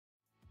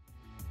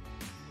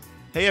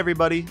Hey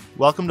everybody,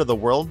 welcome to the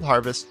World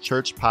Harvest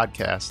Church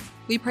podcast.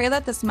 We pray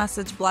that this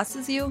message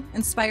blesses you,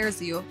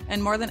 inspires you,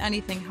 and more than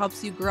anything,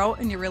 helps you grow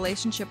in your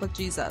relationship with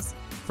Jesus.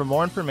 For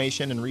more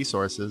information and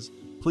resources,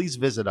 please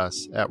visit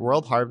us at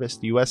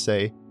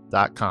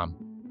worldharvestusa.com.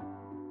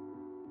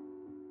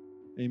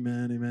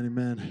 Amen, amen,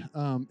 amen.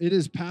 It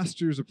is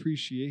Pastor's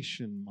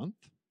Appreciation Month.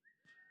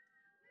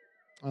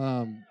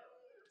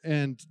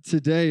 And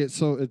today,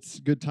 it's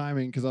good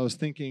timing because I was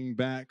thinking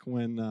back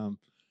when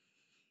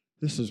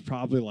this was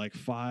probably like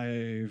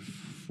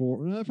 5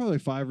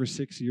 or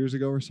 6 years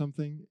ago or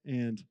something,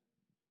 and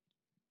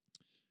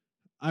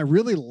I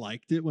really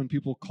liked it when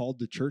people called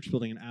the church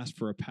building and asked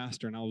for a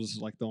pastor, and I was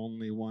like the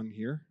only one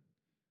here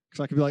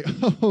because I could be like,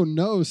 "Oh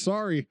no,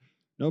 sorry,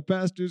 no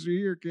pastors are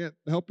here. Can't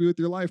help you with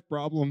your life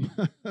problem.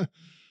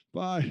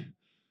 Bye."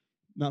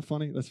 Not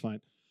funny. That's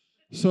fine.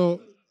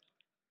 So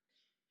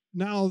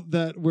now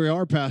that we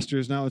are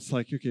pastors, now it's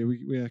like, okay,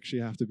 we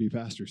actually have to be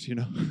pastors, you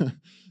know?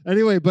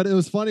 Anyway, but it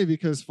was funny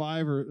because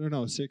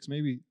 6,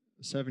 maybe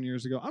 7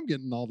 years ago, I'm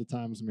getting all the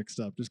times mixed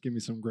up. Just give me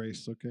some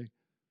grace, okay?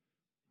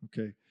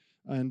 Okay.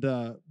 And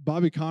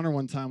Bobby Connor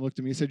one time looked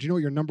at me and said, "You know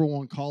what your number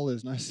one call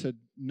is?" And I said,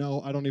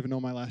 "No, I don't even know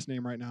my last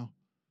name right now.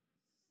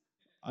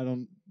 I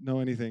don't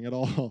know anything at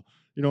all."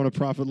 You know when a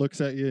prophet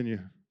looks at you and you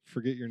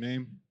forget your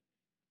name?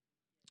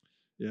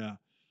 Yeah.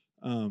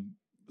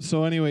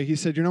 So anyway, he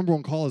said, "Your number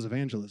one call is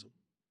evangelism.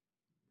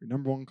 Your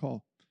number one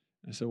call."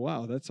 I said,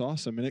 "Wow, that's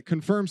awesome." And it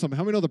confirms something.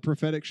 How many know the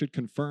prophetic should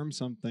confirm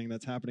something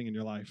that's happening in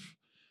your life?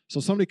 So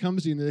somebody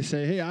comes to you and they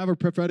say, "Hey, I have a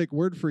prophetic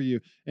word for you."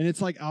 And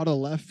it's like out of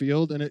left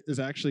field and it is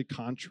actually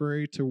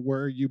contrary to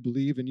where you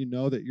believe and you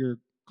know that you're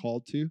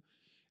called to.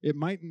 It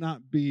might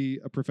not be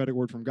a prophetic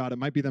word from God. It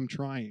might be them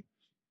trying,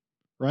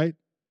 right?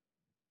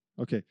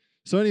 Okay.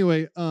 So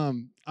anyway,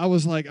 I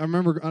was like, I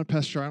remember,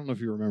 Pastor, I don't know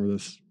if you remember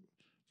this,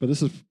 but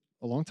this is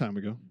a long time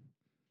ago.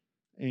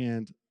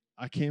 And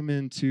I came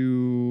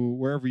into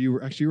wherever you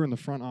were. Actually, you were in the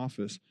front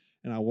office.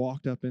 And I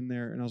walked up in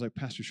there and I was like,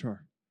 "Pastor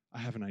Shar, I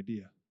have an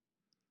idea.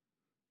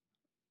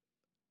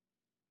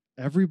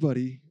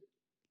 Everybody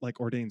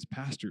like ordains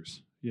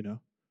pastors, you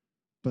know,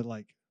 but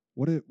like,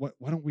 why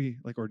don't we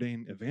like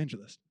ordain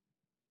evangelists?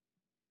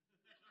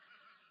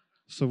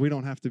 So we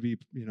don't have to be,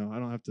 you know, I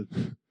don't have to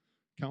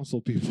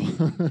counsel people."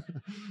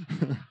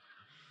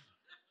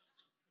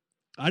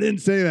 I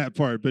didn't say that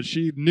part, but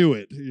she knew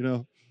it, you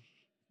know.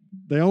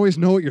 They always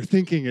know what you're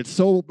thinking. It's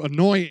so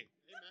annoying. Amen.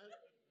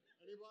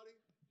 Anybody?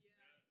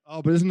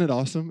 Oh, but isn't it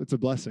awesome? It's a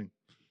blessing.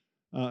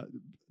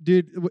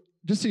 Dude,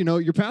 just so you know,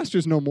 your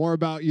pastors know more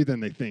about you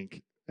than they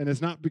think. And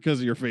it's not because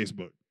of your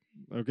Facebook,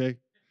 okay?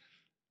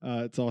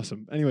 It's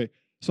awesome. Anyway,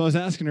 so I was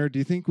asking her, "Do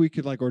you think we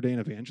could like ordain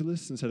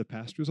evangelists instead of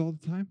pastors all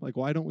the time? Like,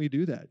 why don't we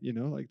do that? You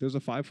know, like there's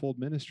a fivefold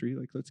ministry.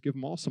 Like, let's give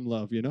them all some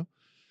love, you know?"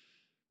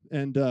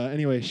 And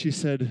anyway, she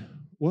said,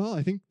 "Well,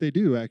 I think they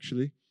do,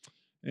 actually."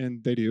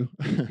 And they do.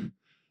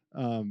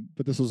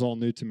 But this was all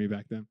new to me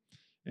back then.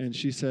 And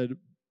she said,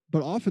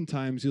 "But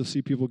oftentimes you'll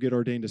see people get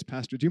ordained as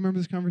pastors." Do you remember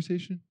this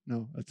conversation?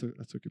 No, that's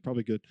okay.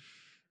 Probably good.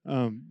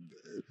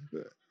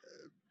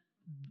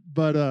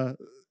 But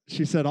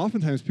she said,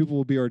 oftentimes people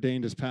will be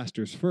ordained as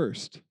pastors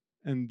first,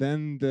 and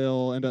then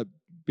they'll end up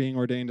being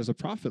ordained as a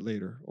prophet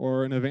later,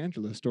 or an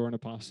evangelist, or an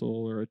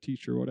apostle, or a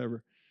teacher,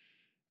 whatever.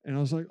 And I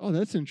was like, "Oh,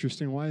 that's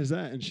interesting. Why is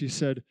that?" And she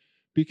said,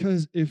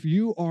 "Because if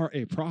you are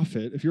a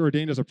prophet, if you're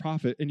ordained as a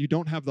prophet, and you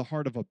don't have the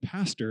heart of a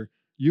pastor,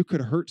 you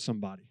could hurt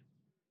somebody."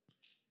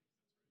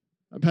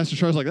 And Pastor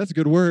Charles was like, "That's a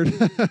good word."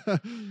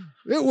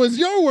 It was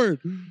your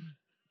word.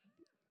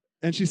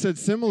 And she said,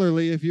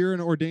 similarly, if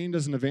you're ordained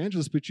as an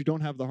evangelist, but you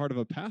don't have the heart of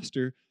a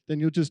pastor, then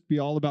you'll just be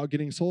all about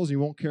getting souls. You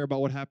won't care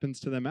about what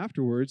happens to them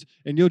afterwards,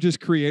 and you'll just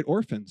create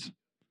orphans.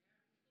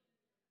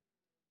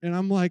 And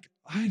I'm like,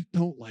 I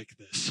don't like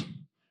this,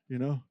 you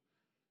know?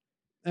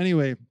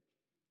 Anyway,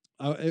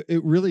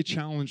 it really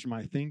challenged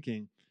my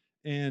thinking.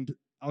 And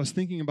I was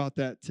thinking about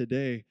that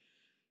today.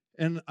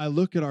 And I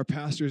look at our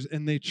pastors,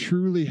 and they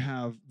truly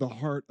have the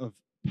heart of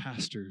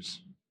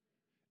pastors.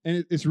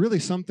 And it's really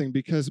something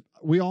because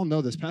we all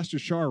know this. Pastor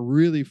Shar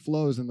really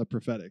flows in the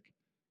prophetic.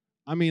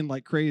 I mean,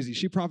 like crazy.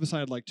 She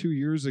prophesied like 2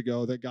 years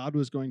ago that God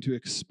was going to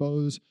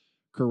expose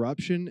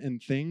corruption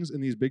and things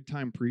in these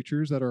big-time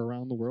preachers that are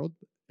around the world.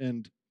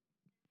 And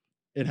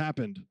it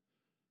happened.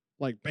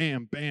 Like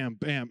bam, bam,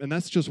 bam. And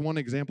that's just one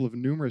example of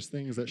numerous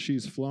things that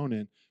she's flown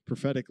in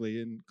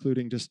prophetically,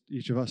 including just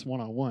each of us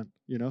one-on-one,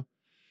 you know?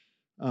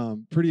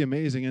 Pretty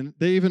amazing. And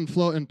they even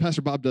flow, and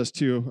Pastor Bob does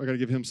too. I got to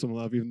give him some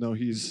love, even though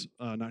he's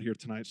not here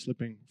tonight,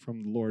 slipping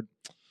from the Lord.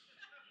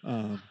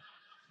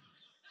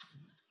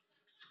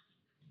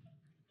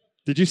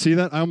 Did you see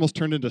that? I almost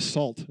turned into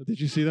salt. Did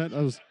you see that?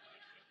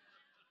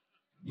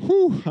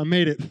 I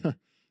made it.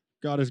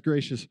 God is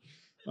gracious.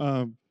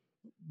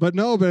 But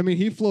I mean,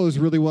 he flows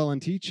really well in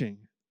teaching,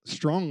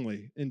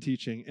 strongly in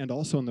teaching, and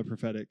also in the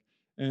prophetic.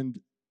 And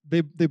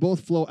they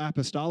both flow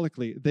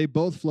apostolically. They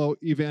both flow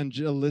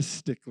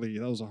evangelistically.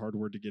 That was a hard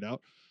word to get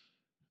out.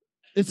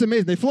 It's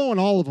amazing. They flow in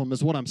all of them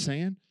is what I'm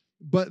saying.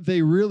 But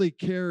they really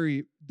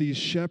carry these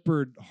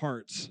shepherd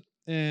hearts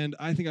And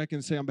I think I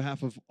can say on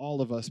behalf of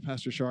all of us,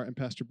 Pastor Shar and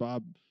Pastor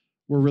Bob,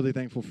 we're really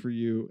thankful for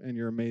you, and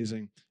you're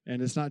amazing.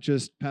 And it's not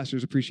just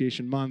Pastor's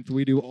Appreciation Month.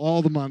 We do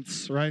all the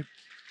months, right?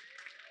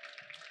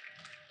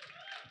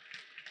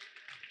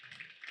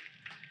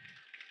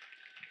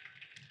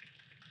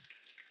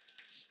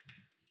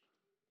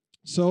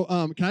 So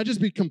can I just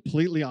be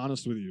completely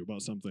honest with you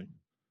about something?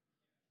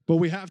 But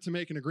we have to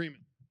make an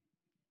agreement.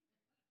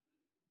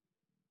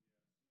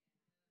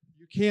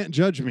 You can't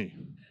judge me.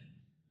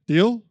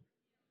 Deal?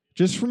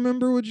 Just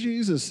remember what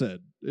Jesus said.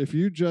 If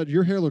you judge,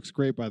 your hair looks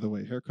great, by the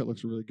way. Haircut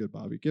looks really good,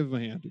 Bobby. Give him a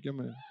hand. Give him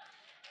a hand.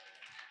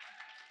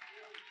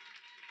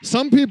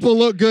 Some people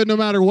look good no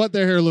matter what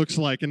their hair looks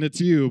like, and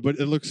it's you, but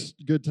it looks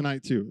good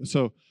tonight too.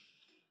 So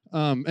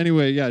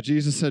anyway, yeah,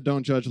 Jesus said,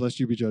 don't judge lest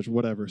you be judged,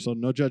 whatever. So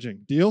no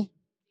judging. Deal?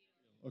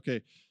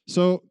 Okay.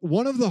 So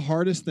one of the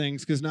hardest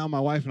things, because now my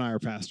wife and I are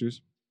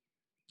pastors,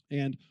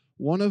 and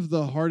one of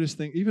the hardest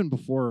things, even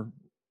before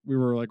we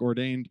were like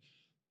ordained,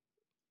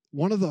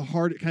 can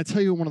I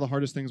tell you one of the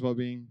hardest things about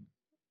being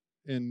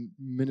in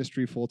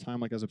ministry full time,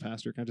 like as a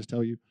pastor? Can I just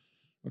tell you?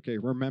 Okay,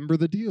 remember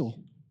the deal.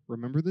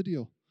 Remember the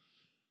deal.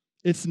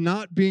 It's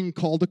not being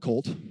called a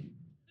cult.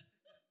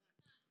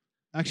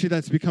 Actually,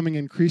 that's becoming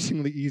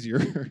increasingly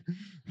easier.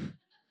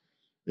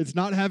 It's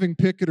not having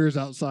picketers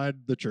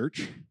outside the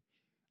church.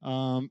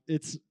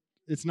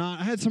 It's not.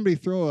 I had somebody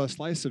throw a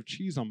slice of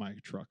cheese on my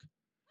truck.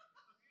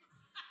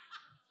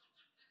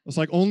 It's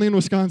like only in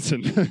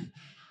Wisconsin.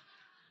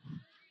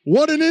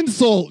 What an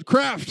insult,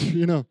 Kraft,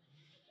 you know.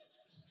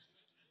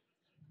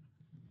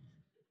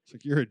 It's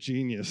like, you're a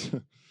genius.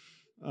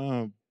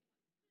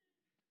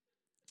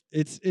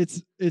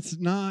 It's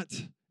not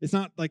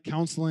like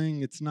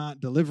counseling, it's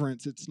not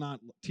deliverance, it's not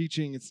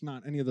teaching, it's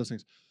not any of those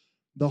things.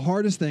 The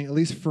hardest thing, at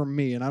least for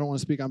me, and I don't want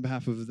to speak on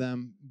behalf of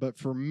them, but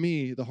for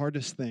me, the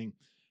hardest thing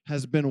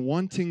has been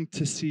wanting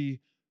to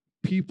see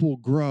people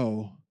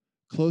grow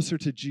closer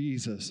to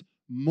Jesus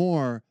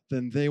more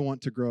than they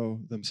want to grow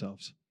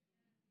themselves.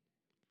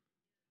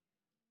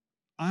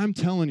 I'm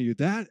telling you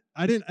that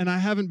I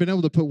haven't been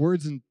able to put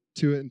words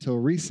into it until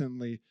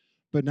recently,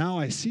 but now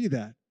I see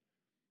that.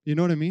 You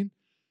know what I mean?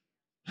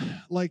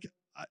 Like,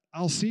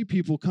 I'll see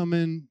people come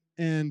in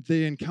and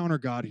they encounter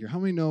God here. How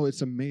many know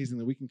it's amazing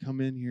that we can come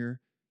in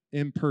here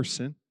in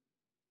person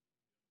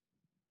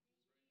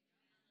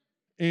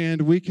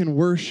and we can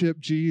worship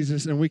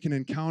Jesus and we can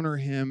encounter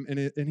him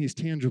and he's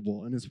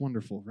tangible and it's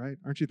wonderful, right?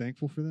 Aren't you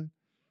thankful for that?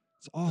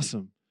 It's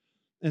awesome.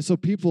 And so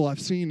people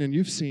I've seen and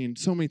you've seen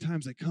so many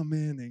times, they come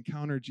in, they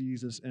encounter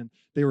Jesus, and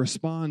they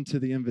respond to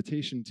the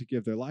invitation to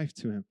give their life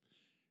to him.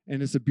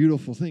 And it's a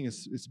beautiful thing.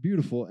 It's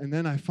beautiful. And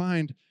then I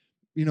find,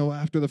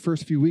 after the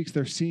first few weeks,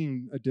 they're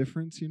seeing a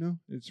difference,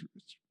 It's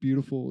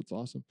beautiful. It's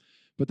awesome.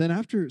 But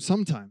then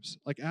sometimes,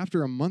 like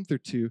after a month or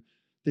two,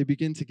 they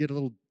begin to get a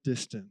little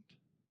distant.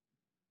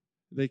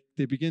 They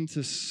begin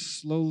to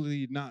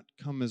slowly not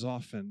come as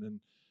often, and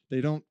they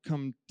don't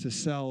come to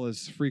cell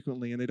as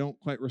frequently, and they don't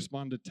quite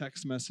respond to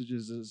text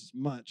messages as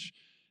much.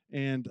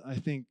 And I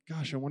think,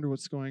 gosh, I wonder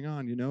what's going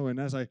on, And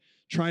as I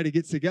try to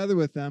get together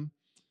with them,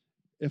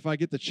 if I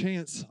get the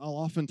chance, I'll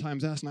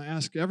oftentimes ask, and I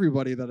ask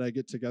everybody that I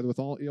get together with,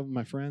 all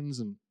my friends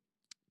and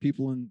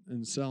people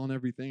in cell and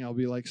everything, I'll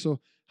be like, so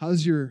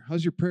how's your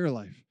prayer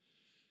life?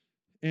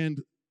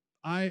 And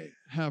I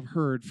have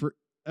heard for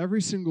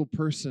every single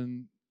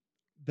person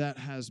that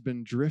has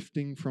been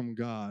drifting from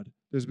God,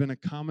 there's been a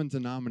common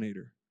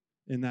denominator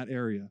in that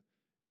area,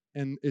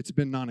 and it's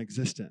been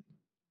non-existent.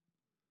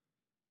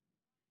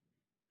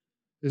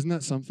 Isn't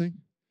that something?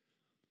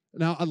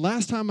 Now,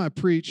 last time I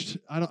preached,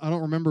 I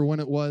don't remember when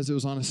it was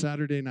on a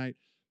Saturday night,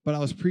 but I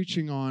was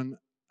preaching on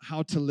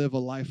how to live a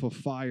life of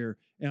fire,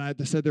 and I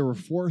said there were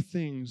 4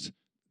 things.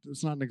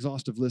 It's not an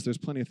exhaustive list. There's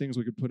plenty of things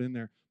we could put in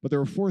there, but there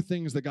were 4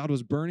 things that God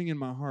was burning in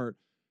my heart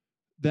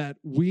that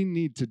we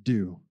need to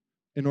do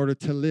in order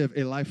to live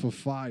a life of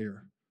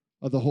fire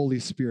of the Holy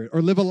Spirit,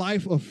 or live a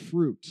life of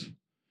fruit.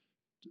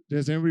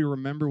 Does anybody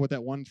remember what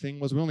that one thing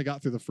was? We only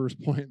got through the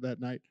first point that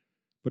night,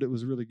 but it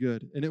was really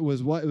good. And it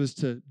was what? It was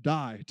to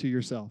die to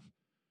yourself.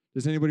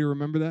 Does anybody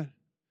remember that?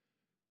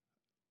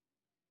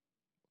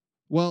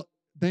 Well,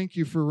 thank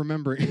you for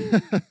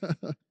remembering.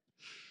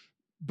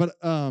 But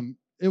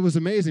it was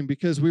amazing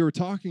because we were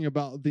talking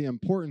about the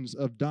importance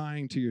of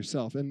dying to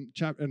yourself. And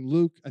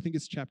Luke, I think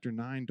it's chapter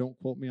 9, don't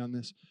quote me on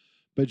this,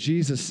 but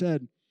Jesus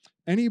said,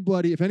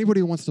 if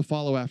anybody wants to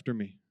follow after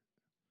me,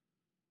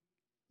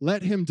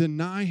 let him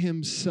deny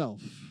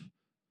himself.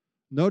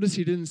 Notice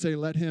he didn't say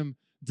let him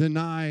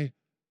deny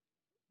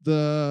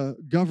the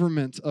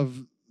government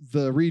of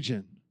the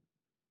region.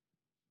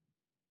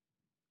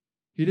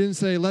 He didn't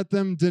say let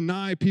them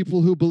deny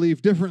people who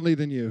believe differently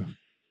than you.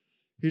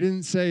 He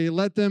didn't say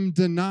let them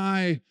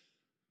deny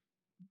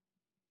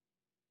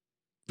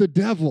the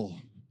devil.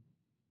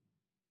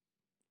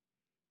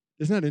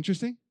 Isn't that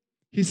interesting?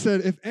 He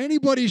said, if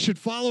anybody should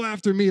follow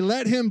after me,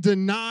 let him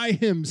deny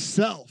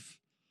himself.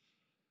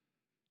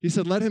 He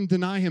said, let him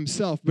deny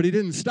himself, but he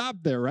didn't stop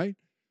there, right?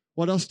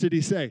 What else did he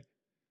say?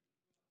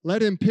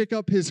 Let him pick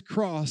up his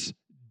cross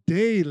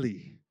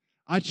daily.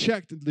 I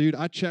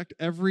checked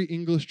every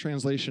English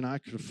translation I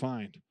could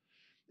find.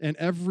 And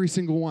every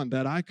single one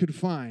that I could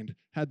find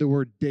had the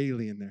word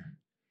daily in there.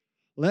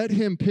 Let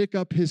him pick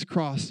up his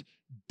cross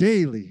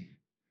daily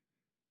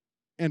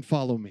and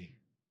follow me.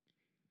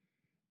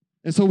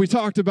 And so we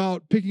talked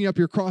about picking up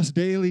your cross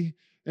daily,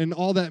 and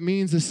all that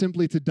means is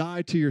simply to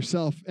die to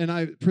yourself. And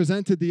I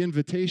presented the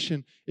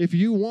invitation, if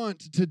you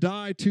want to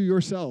die to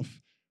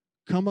yourself,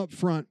 come up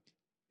front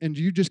and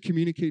you just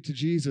communicate to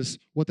Jesus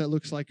what that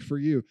looks like for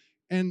you.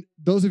 And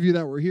those of you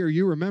that were here,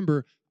 you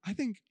remember, I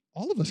think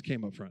all of us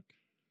came up front,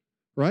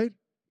 right?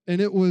 And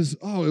it was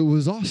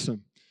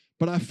awesome.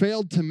 But I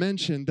failed to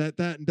mention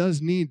that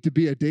does need to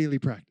be a daily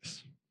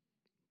practice.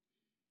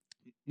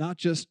 Not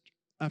just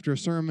after a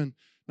sermon,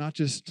 not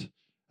just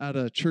at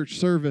a church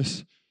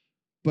service,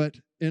 but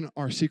in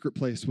our secret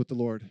place with the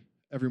Lord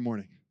every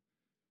morning,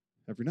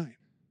 every night,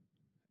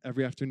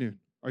 every afternoon.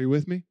 Are you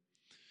with me?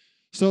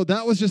 So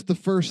that was just the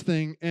first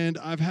thing, and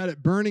I've had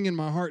it burning in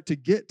my heart to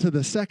get to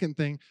the second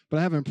thing, but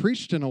I haven't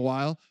preached in a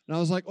while, and I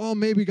was like, oh,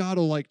 maybe God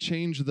will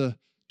change the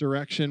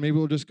direction. Maybe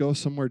we'll just go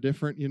somewhere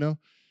different, No,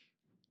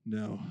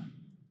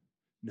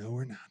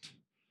 we're not.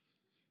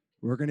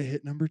 We're going to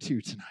hit number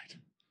 2 tonight.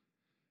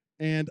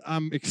 And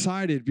I'm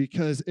excited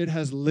because it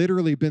has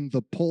literally been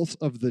the pulse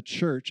of the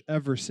church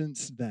ever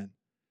since then.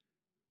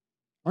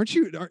 Are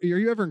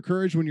you ever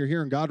encouraged when you're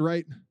hearing God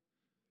right?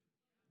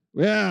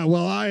 Yeah,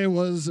 well, I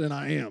was and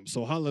I am,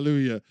 so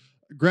hallelujah.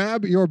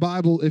 Grab your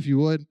Bible, if you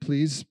would,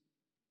 please,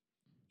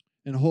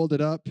 and hold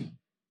it up.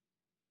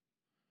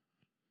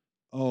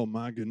 Oh,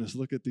 my goodness,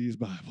 look at these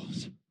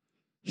Bibles.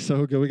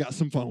 So good. We got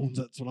some phones.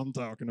 That's what I'm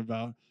talking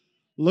about.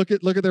 Look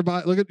at their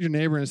Bible. Look at your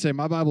neighbor and say,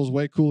 my Bible's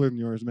way cooler than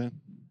yours, man.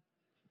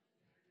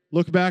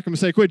 Look back and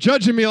say, quit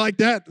judging me like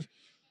that.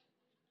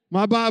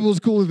 My Bible's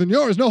cooler than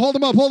yours. No, hold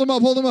them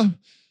up.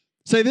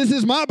 Say, this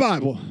is my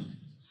Bible.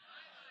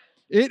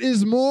 It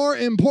is more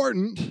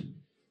important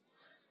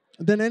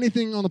than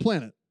anything on the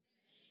planet.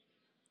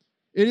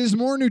 It is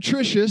more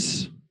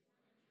nutritious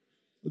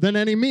than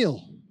any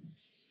meal.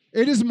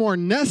 It is more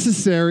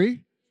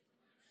necessary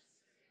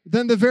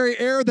than the very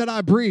air that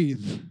I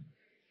breathe.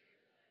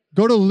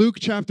 Go to Luke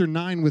chapter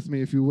 9 with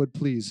me, if you would,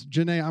 please.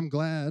 Janae, I'm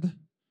glad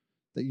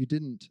that you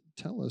didn't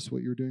tell us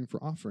what you're doing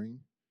for offering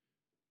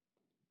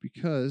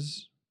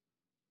because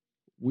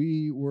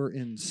we were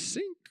in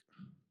sync.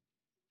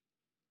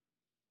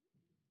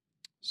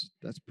 So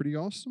that's pretty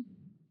awesome.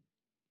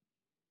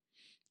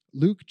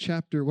 Luke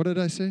chapter, what did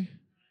I say?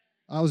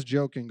 I was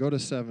joking. Go to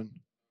 7.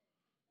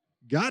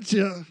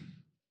 Gotcha.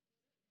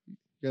 You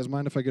guys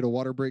mind if I get a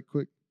water break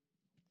quick?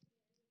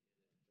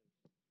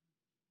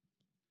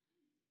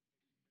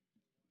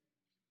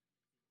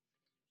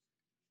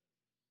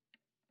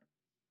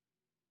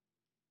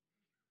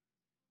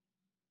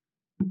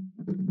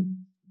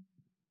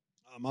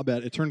 Oh, my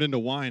bad. It turned into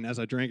wine as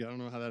I drank it. I don't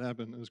know how that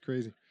happened. It was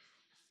crazy.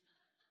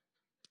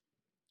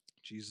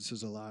 Jesus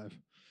is alive.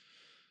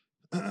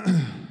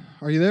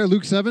 Are you there?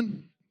 Luke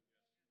 7?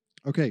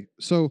 Okay,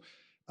 so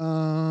I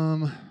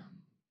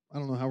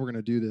don't know how we're going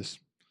to do this.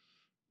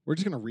 We're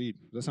just going to read.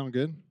 Does that sound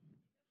good?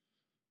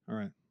 All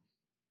right.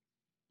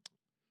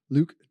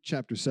 Luke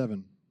chapter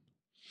 7.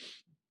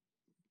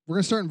 We're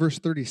going to start in verse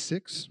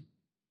 36.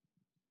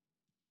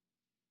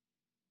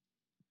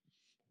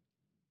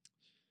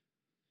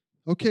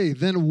 Okay,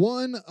 then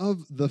one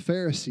of the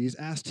Pharisees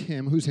asked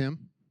him, who's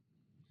him?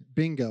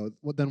 Bingo.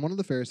 Well, then one of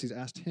the Pharisees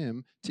asked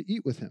him to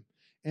eat with him.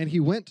 And he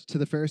went to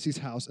the Pharisee's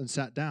house and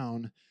sat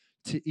down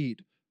to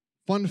eat.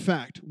 Fun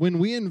fact, when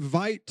we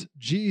invite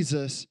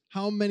Jesus,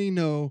 how many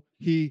know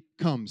he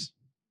comes?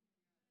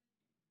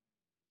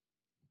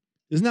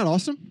 Isn't that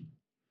awesome?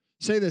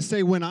 Say this.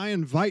 Say, when I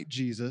invite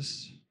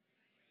Jesus,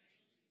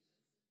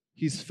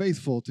 he's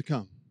faithful to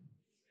come.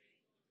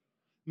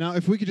 Now,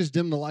 if we could just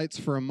dim the lights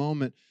for a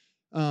moment,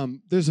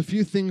 there's a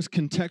few things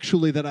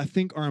contextually that I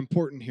think are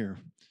important here.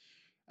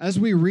 As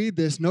we read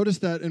this, notice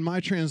that in my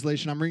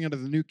translation, I'm reading out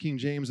of the New King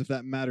James, if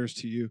that matters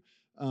to you,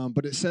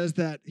 but it says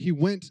that he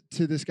went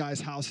to this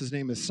guy's house. His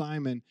name is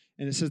Simon,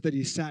 and it says that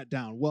he sat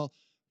down. Well,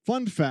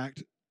 fun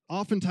fact,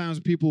 oftentimes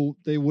people,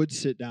 they would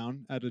sit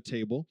down at a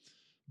table,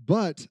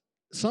 but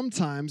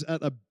sometimes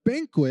at a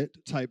banquet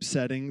type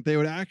setting, they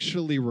would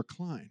actually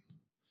recline.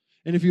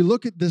 And if you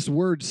look at this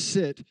word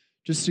sit,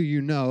 just so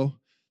you know,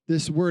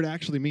 this word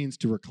actually means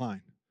to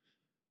recline,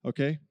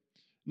 okay?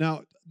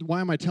 Now, why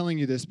am I telling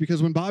you this?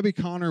 Because when Bobby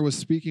Conner was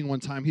speaking one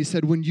time, he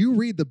said, when you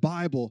read the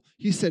Bible,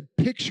 he said,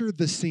 picture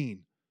the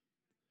scene.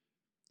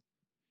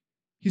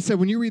 He said,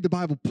 when you read the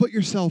Bible, put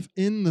yourself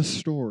in the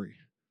story.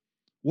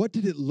 What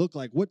did it look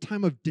like? What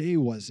time of day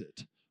was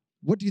it?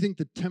 What do you think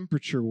the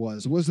temperature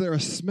was? Was there a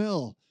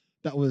smell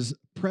that was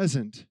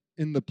present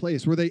in the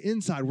place? Were they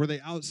inside? Were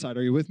they outside?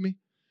 Are you with me?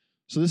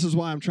 So this is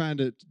why I'm trying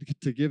to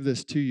give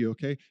this to you,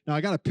 okay? Now,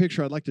 I got a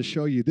picture I'd like to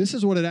show you. This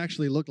is what it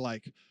actually looked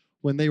like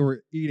when they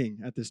were eating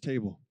at this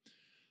table.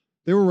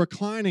 They were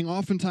reclining.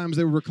 Oftentimes,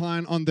 they would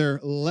recline on their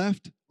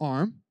left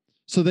arm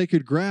so they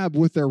could grab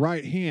with their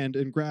right hand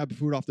and grab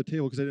food off the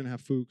table because they didn't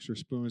have forks or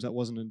spoons. That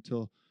wasn't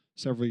until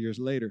several years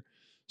later.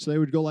 So they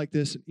would go like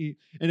this and eat.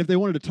 And if they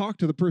wanted to talk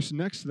to the person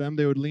next to them,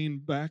 they would lean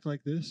back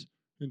like this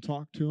and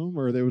talk to them,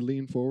 or they would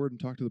lean forward and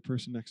talk to the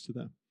person next to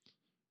them.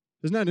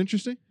 Isn't that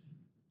interesting?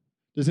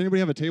 Does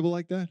anybody have a table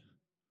like that?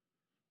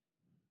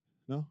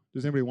 No?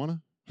 Does anybody want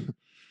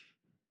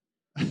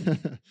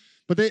to?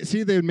 But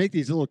they would make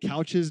these little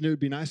couches, and it would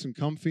be nice and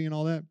comfy and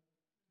all that.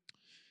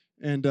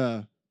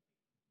 And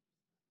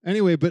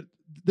anyway, but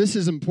this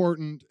is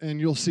important, and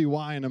you'll see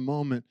why in a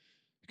moment,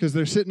 because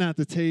they're sitting at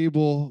the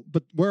table,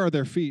 but where are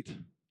their feet?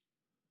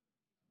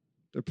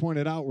 They're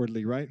pointed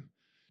outwardly, right?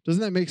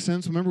 Doesn't that make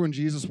sense? Remember when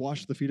Jesus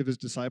washed the feet of his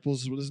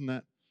disciples? Doesn't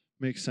that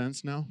make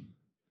sense now?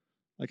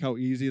 Like how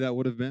easy that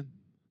would have been?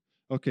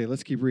 Okay,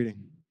 let's keep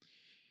reading.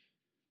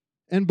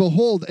 And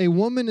behold, a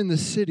woman in the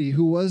city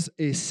who was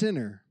a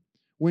sinner,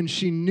 when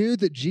she knew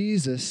that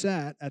Jesus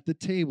sat at the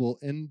table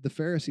in the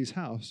Pharisee's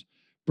house,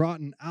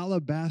 brought an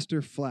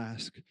alabaster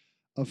flask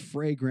of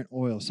fragrant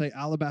oil. Say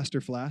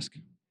alabaster flask.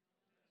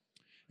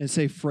 And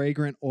say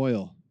fragrant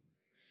oil.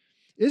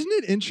 Isn't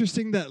it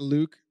interesting that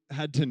Luke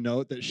had to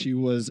note that she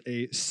was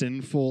a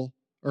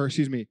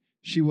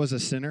she was a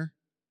sinner?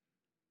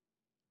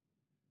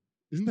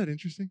 Isn't that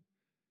interesting?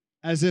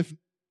 As if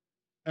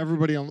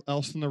everybody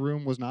else in the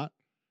room was not.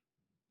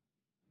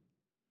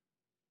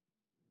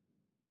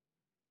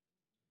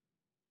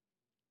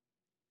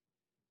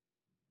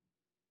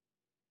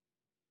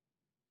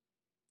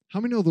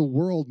 How many know the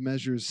world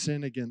measures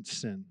sin against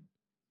sin?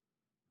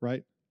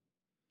 Right?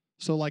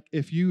 So like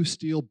if you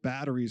steal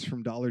batteries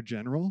from Dollar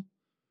General,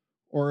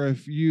 or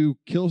if you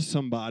kill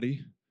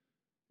somebody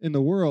in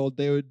the world,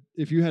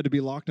 if you had to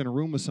be locked in a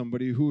room with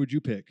somebody, who would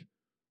you pick?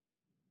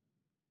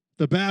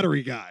 The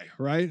battery guy,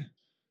 right?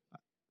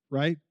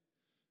 Right?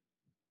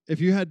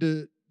 If you had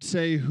to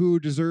say who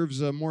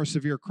deserves a more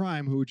severe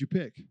crime, who would you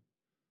pick?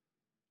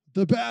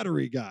 The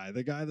battery guy,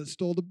 the guy that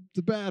stole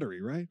the battery,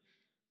 right?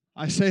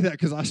 I say that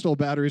because I stole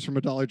batteries from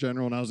a Dollar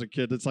General when I was a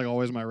kid. It's like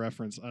always my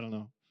reference. I don't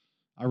know.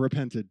 I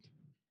repented.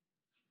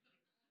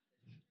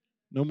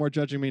 No more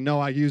judging me. No,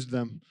 I used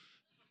them.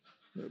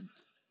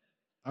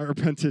 I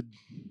repented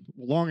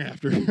long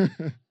after.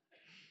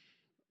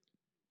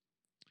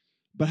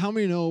 But how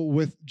many know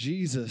with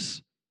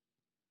Jesus,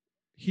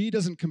 he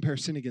doesn't compare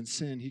sin against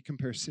sin. He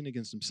compares sin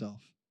against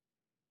himself.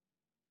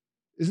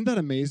 Isn't that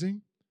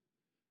amazing?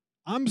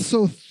 I'm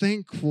so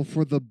thankful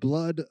for the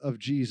blood of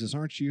Jesus,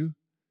 aren't you?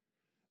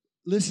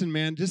 Listen,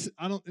 man, just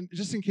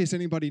in case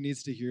anybody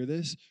needs to hear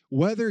this,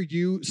 whether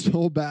you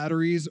stole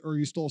batteries or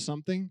you stole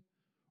something,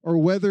 or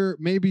whether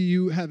maybe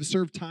you have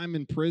served time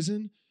in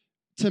prison,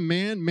 to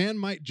man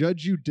might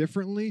judge you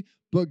differently,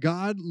 but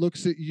God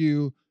looks at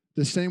you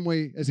the same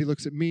way as he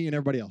looks at me and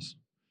everybody else.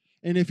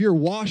 And if you're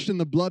washed in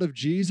the blood of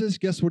Jesus,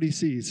 guess what he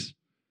sees?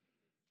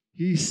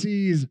 He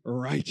sees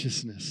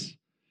righteousness.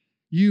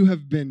 You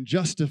have been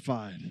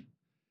justified.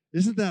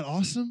 Isn't that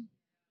awesome?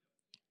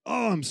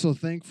 Oh, I'm so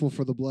thankful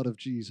for the blood of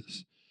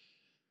Jesus.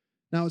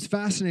 Now, it's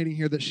fascinating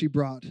here that she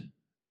brought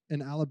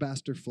an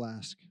alabaster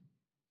flask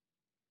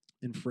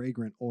and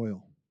fragrant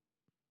oil.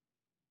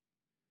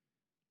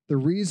 The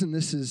reason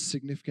this is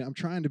significant, I'm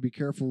trying to be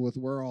careful with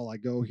where all I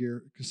go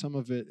here, because some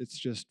of it's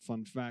just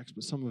fun facts,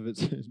 but some of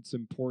it's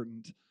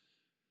important.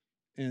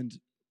 And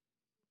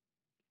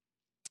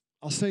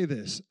I'll say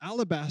this,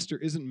 alabaster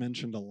isn't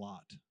mentioned a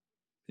lot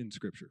in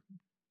Scripture.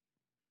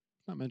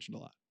 It's not mentioned a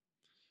lot.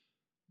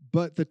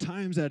 But the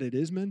times that it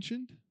is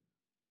mentioned,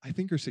 I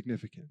think are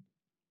significant.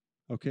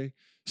 Okay?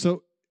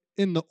 So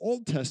in the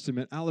Old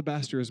Testament,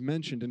 alabaster is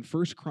mentioned in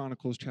 1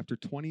 Chronicles chapter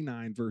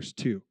 29, verse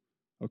 2.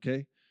 Okay?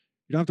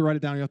 You don't have to write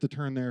it down. You have to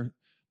turn there.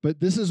 But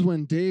this is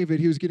when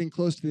David, he was getting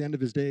close to the end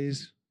of his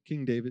days,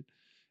 King David,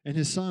 and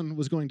his son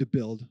was going to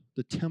build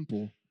the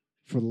temple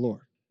for the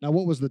Lord. Now,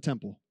 what was the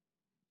temple?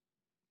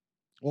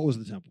 What was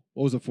the temple?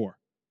 What was it for?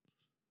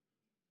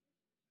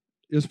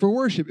 It was for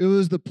worship. It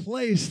was the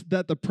place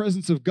that the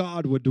presence of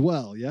God would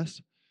dwell,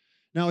 yes?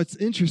 Now, it's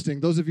interesting,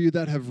 those of you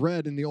that have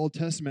read in the Old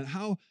Testament,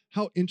 how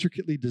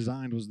intricately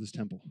designed was this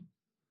temple?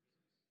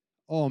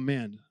 Oh,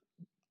 man,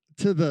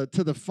 to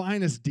the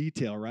finest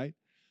detail, right?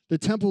 The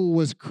temple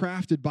was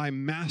crafted by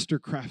master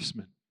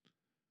craftsmen,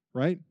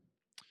 right?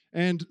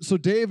 And so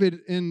David,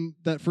 in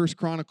that 1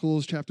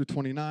 Chronicles chapter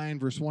 29,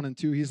 verse 1 and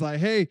 2, he's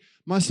like, hey,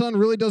 my son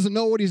really doesn't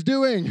know what he's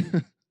doing.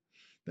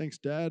 Thanks,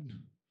 Dad.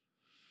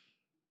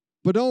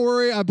 But don't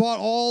worry, I bought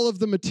all of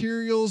the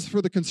materials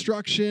for the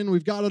construction.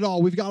 We've got it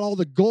all. We've got all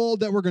the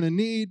gold that we're going to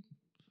need.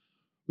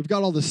 We've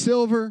got all the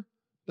silver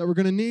that we're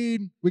going to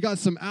need. We got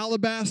some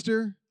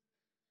alabaster.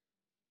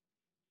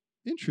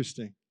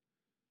 Interesting.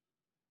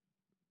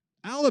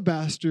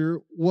 Alabaster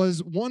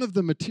was one of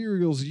the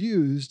materials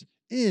used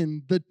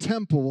in the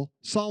temple,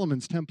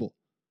 Solomon's temple.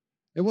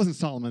 It wasn't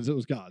Solomon's, it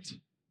was God's,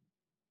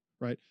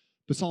 right?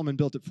 But Solomon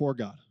built it for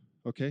God,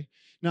 okay?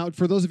 Now,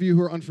 for those of you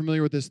who are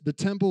unfamiliar with this, the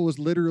temple was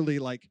literally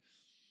like,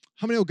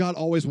 how many know God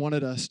always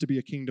wanted us to be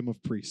a kingdom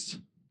of priests,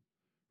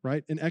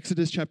 right? In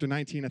Exodus chapter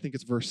 19, I think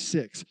it's verse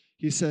 6,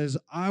 he says,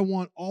 I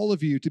want all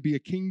of you to be a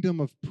kingdom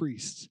of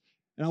priests,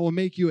 and I will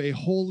make you a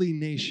holy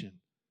nation,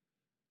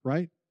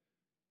 right?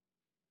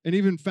 And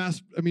even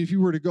if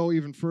you were to go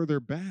even further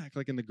back,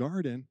 like in the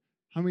garden,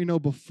 how many know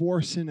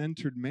before sin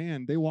entered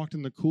man, they walked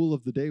in the cool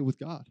of the day with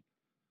God?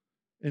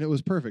 And it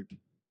was perfect.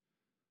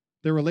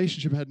 Their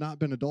relationship had not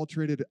been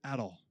adulterated at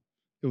all.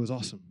 It was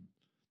awesome.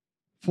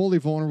 Fully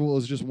vulnerable. It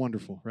was just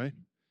wonderful, right?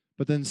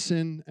 But then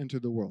sin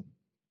entered the world.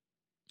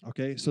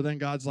 Okay, so then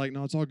God's like,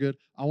 no, it's all good.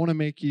 I want to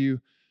make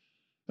you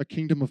a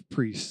kingdom of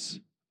priests,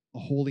 a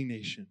holy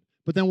nation.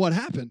 But then what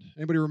happened?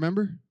 Anybody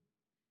remember?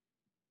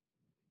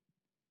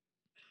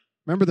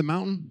 Remember the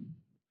mountain?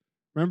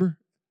 Remember?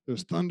 There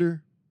was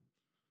thunder.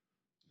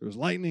 There was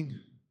lightning.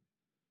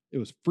 It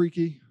was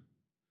freaky.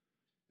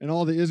 And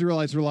all the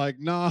Israelites were like,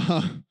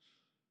 nah,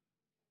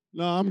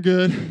 I'm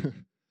good.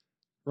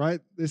 Right?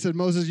 They said,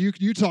 Moses,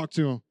 you talk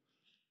to him.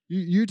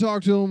 You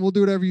talk to him. We'll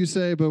do whatever you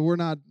say, but we're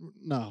not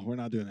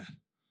doing that.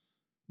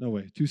 No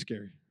way. Too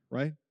scary.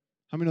 Right?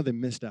 How many know they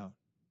missed out?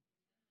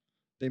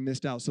 They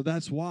missed out. So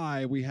that's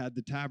why we had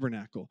the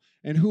tabernacle.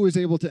 And who was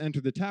able to enter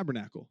the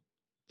tabernacle?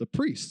 The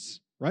priests,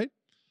 right?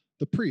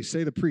 The priests.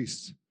 Say the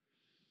priests.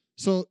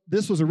 So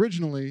this was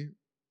originally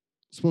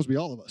supposed to be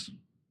all of us,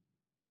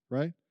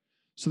 right?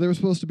 So they were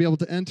supposed to be able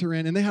to enter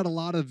in, and they had a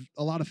lot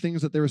of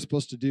things that they were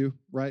supposed to do,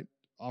 right?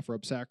 Offer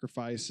up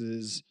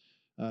sacrifices,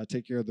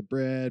 take care of the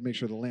bread, make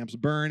sure the lamp's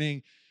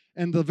burning.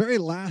 And the very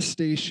last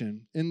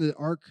station in the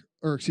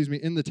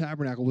in the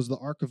tabernacle was the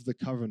Ark of the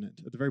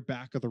Covenant at the very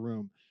back of the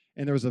room.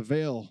 And there was a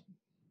veil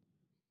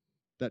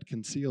that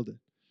concealed it.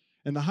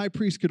 And the high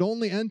priest could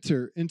only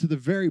enter into the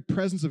very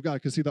presence of God,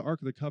 because see, the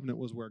Ark of the Covenant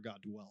was where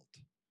God dwelt,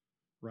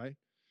 right?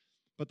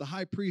 But the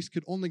high priest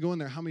could only go in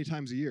there how many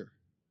times a year?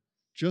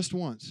 Just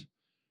once.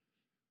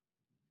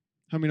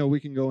 How many know we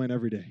can go in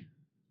every day?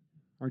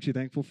 Aren't you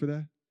thankful for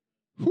that?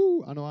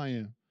 Whew, I know I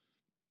am.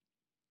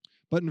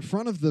 But in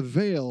front of the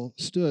veil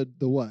stood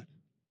the what?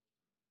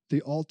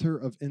 The altar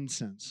of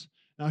incense.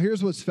 Now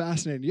here's what's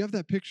fascinating. Do you have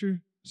that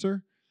picture,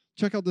 sir?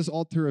 Check out this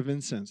altar of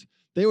incense.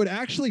 They would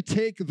actually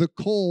take the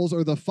coals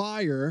or the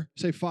fire,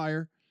 say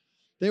fire.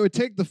 They would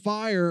take the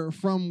fire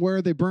from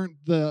where they burnt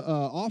the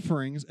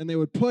offerings, and they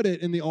would put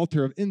it in the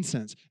altar of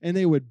incense, and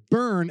they would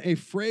burn a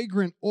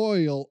fragrant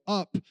oil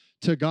up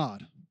to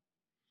God.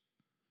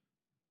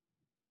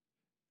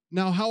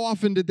 Now, how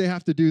often did they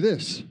have to do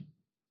this?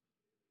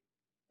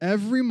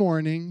 Every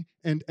morning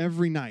and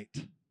every night.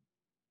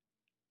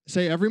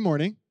 Say every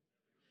morning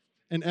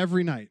and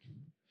every night.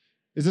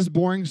 Is this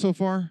boring so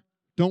far?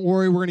 Don't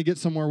worry, we're going to get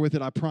somewhere with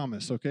it, I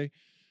promise, okay?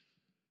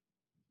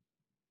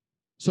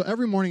 So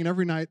every morning and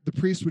every night, the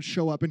priest would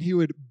show up and he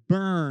would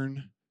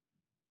burn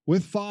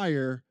with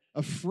fire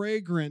a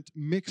fragrant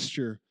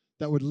mixture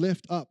that would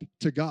lift up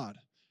to God.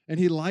 And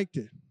he liked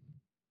it.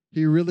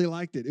 He really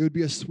liked it. It would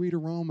be a sweet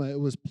aroma. It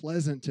was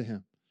pleasant to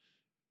him.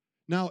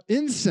 Now,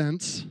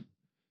 incense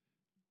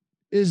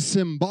is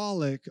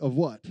symbolic of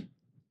what?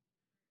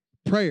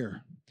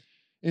 Prayer.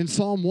 In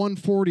Psalm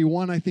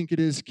 141, I think it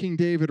is, King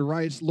David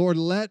writes, Lord,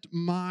 let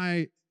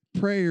my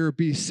prayer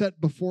be set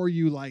before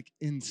you like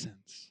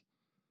incense.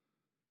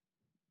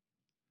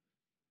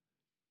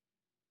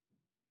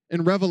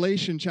 In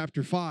Revelation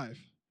chapter 5,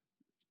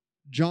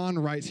 John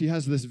writes, he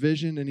has this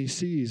vision and he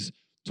sees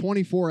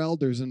 24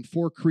 elders and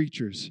 4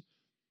 creatures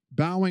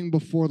bowing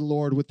before the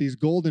Lord with these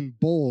golden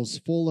bowls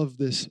full of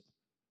this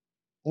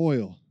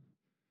oil,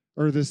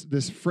 or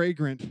this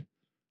fragrant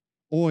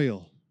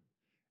oil.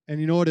 And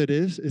you know what it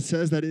is? It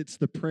says that it's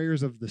the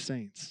prayers of the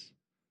saints.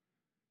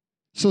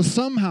 So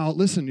somehow,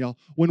 listen, y'all,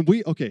 when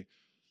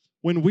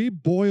we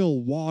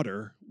boil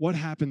water, what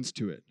happens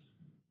to it?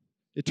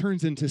 It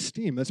turns into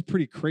steam. That's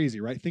pretty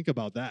crazy, right? Think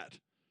about that.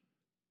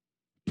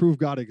 Prove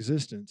God's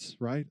existence,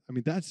 right? I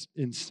mean, that's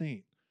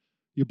insane.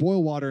 You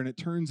boil water and it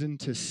turns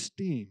into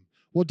steam.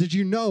 Well, did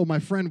you know, my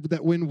friend,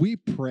 that when we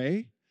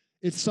pray,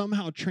 it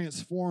somehow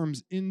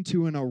transforms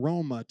into an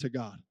aroma to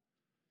God?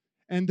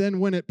 And then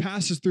when it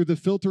passes through the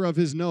filter of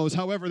his nose,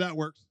 however that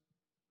works,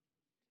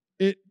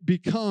 it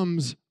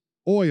becomes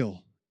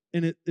oil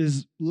and it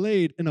is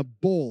laid in a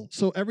bowl.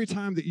 So every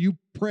time that you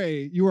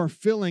pray, you are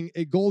filling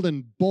a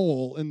golden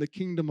bowl in the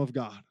kingdom of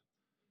God.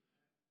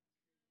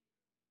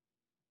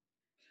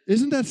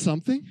 Isn't that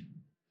something?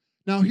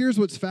 Now, here's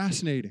what's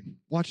fascinating.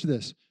 Watch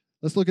this.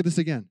 Let's look at this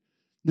again.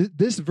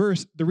 This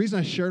verse, the reason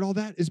I shared all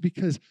that is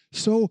because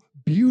so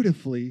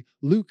beautifully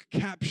Luke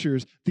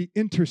captures the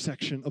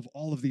intersection of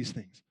all of these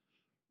things.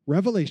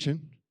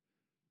 Revelation,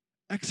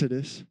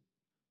 Exodus,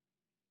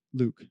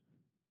 Luke.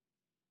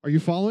 Are you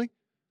following?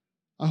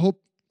 I hope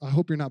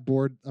you're not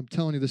bored. I'm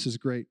telling you, this is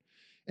great.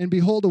 And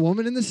behold, a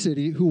woman in the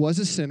city who was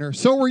a sinner.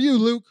 So were you,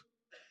 Luke.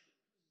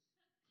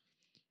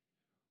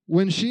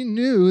 When she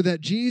knew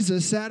that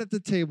Jesus sat at the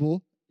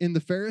table in the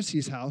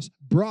Pharisee's house,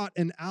 brought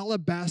an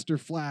alabaster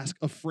flask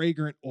of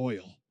fragrant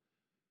oil.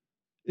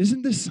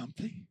 Isn't this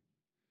something?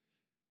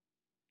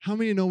 How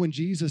many know when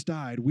Jesus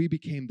died, we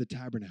became the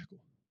tabernacle?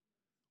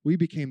 We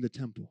became the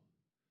temple.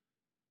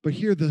 But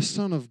here the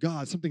Son of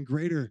God, something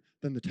greater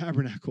than the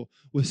tabernacle,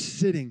 was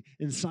sitting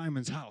in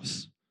Simon's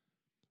house,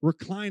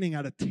 reclining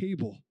at a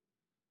table.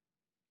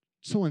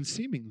 So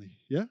unseemingly,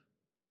 yeah?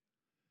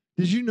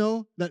 Did you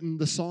know that in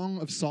the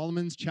Song of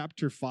Solomon's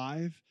chapter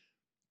 5,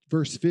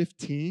 verse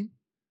 15,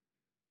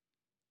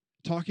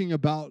 talking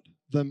about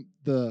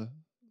the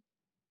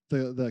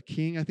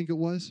king, I think it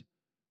was,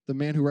 the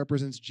man who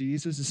represents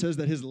Jesus, it says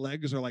that his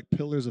legs are like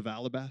pillars of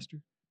alabaster.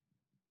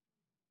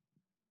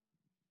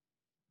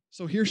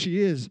 So here she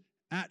is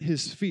at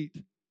his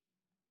feet,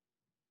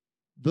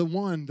 the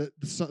one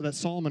that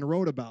Solomon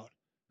wrote about,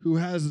 who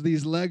has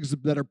these legs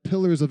that are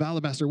pillars of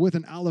alabaster with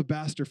an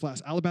alabaster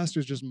flask. Alabaster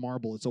is just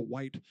marble. It's a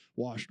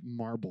whitewashed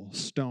marble,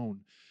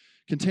 stone,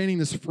 containing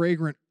this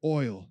fragrant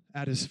oil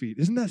at his feet.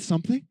 Isn't that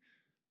something?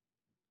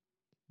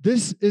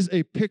 This is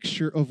a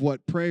picture of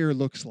what prayer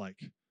looks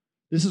like.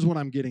 This is what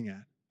I'm getting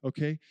at,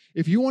 okay?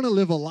 If you want to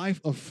live a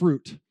life of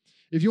fruit,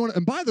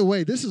 and by the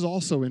way, this is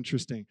also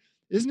interesting.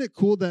 Isn't it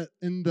cool that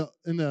in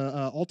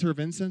the altar of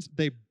incense,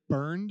 they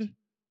burned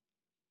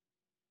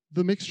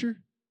the mixture?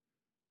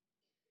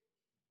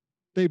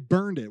 They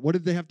burned it. What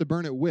did they have to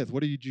burn it with?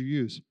 What did you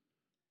use?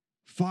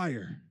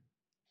 Fire.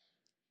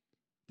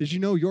 Did you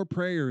know your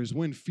prayers,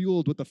 when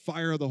fueled with the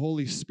fire of the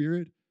Holy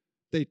Spirit,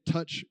 they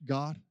touch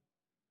God?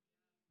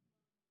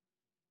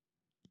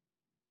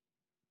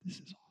 This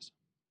is awesome.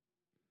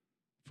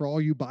 For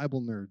all you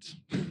Bible nerds,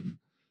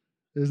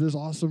 is this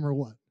awesome or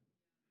what?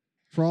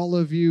 For all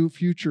of you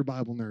future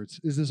Bible nerds,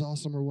 is this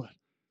awesome or what?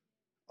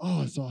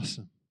 Oh, it's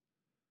awesome.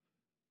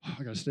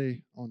 I got to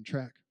stay on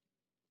track.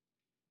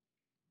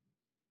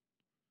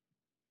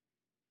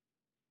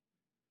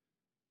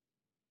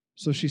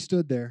 So she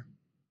stood there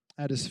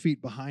at his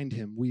feet behind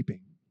him,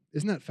 weeping.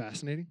 Isn't that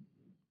fascinating?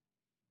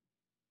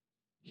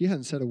 He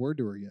hadn't said a word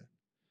to her yet.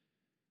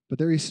 But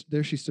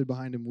there she stood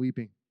behind him,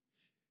 weeping.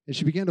 And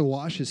she began to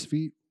wash his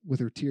feet with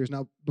her tears.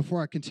 Now,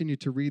 before I continue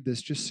to read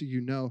this, just so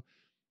you know,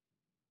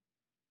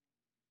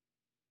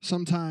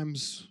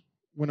 sometimes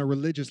when a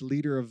religious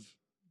leader of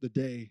the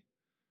day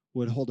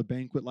would hold a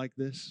banquet like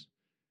this,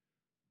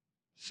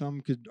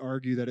 some could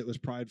argue that it was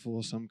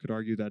prideful, some could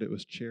argue that it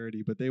was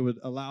charity, but they would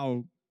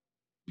allow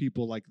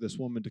people like this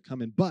woman to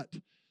come in. But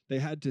they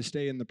had to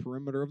stay in the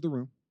perimeter of the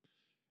room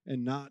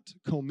and not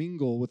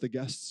commingle with the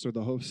guests or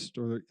the host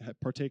or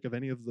partake of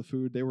any of the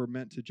food. They were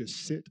meant to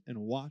just sit and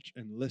watch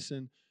and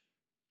listen.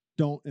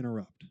 Don't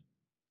interrupt.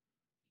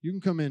 You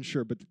can come in,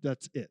 sure, but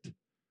that's it.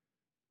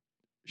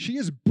 She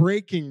is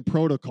breaking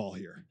protocol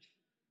here.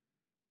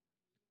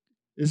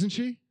 Isn't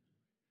she?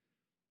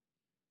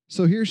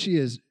 So here she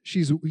is.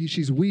 She's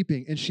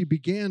weeping, and she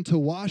began to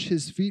wash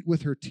his feet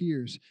with her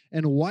tears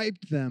and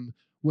wiped them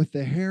with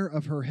the hair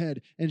of her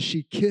head, and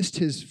she kissed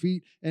his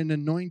feet and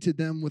anointed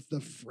them with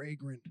the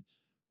fragrant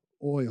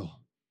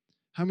oil.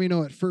 How many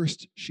know at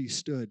first she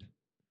stood,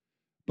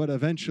 but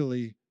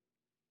eventually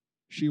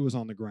she was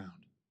on the ground?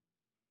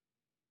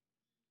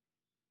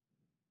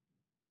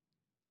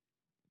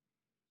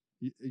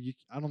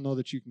 I don't know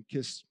that you can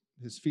kiss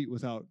his feet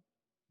without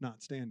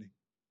not standing,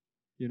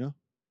 you know?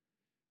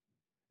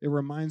 It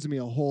reminds me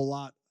a whole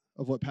lot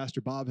of what Pastor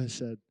Bob has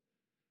said,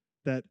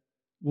 that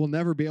we'll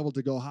never be able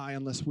to go high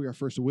unless we are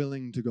first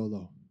willing to go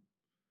low.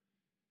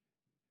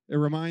 It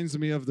reminds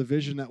me of the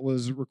vision that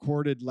was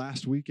recorded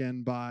last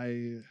weekend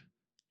by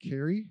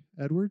Carrie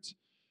Edwards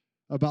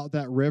about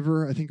that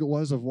river, I think it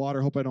was, of water.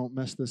 I hope I don't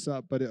mess this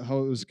up, but how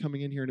it was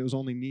coming in here and it was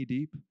only knee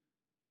deep,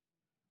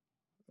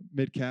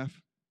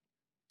 mid-calf.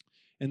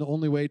 And the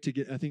only way to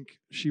get, I think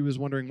she was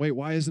wondering, wait,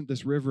 why isn't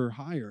this river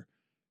higher?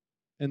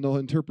 And the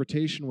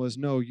interpretation was,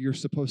 no, you're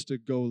supposed to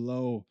go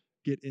low,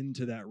 get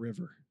into that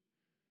river.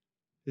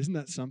 Isn't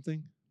that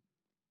something?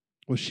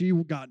 Well, she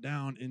got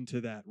down into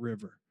that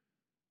river.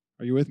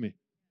 Are you with me?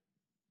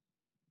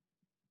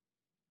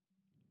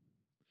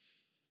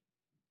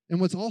 And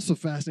what's also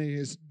fascinating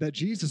is that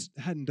Jesus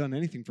hadn't done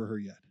anything for her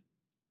yet.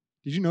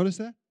 Did you notice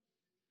that?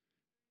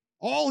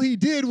 All he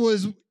did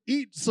was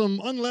eat some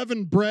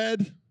unleavened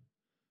bread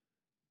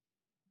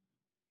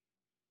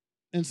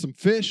and some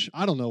fish.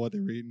 I don't know what they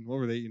were eating. What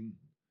were they eating?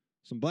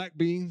 Some black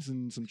beans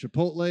and some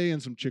Chipotle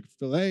and some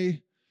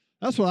Chick-fil-A.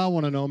 That's what I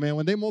want to know, man.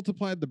 When they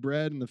multiplied the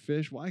bread and the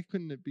fish, why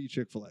couldn't it be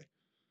Chick-fil-A?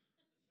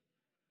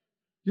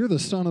 You're the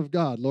Son of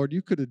God, Lord.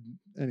 You could have,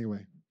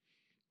 anyway.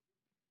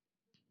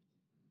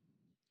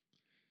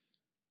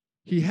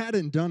 He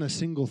hadn't done a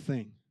single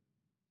thing.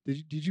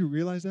 Did you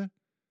realize that?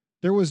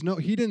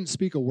 He didn't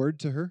speak a word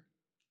to her.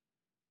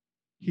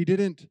 He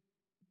didn't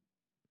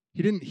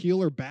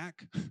heal her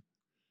back.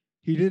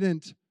 He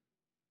didn't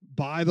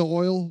buy the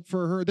oil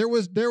for her.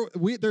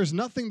 There's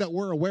nothing that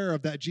we're aware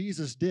of that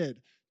Jesus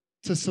did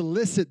to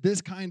solicit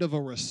this kind of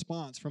a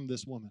response from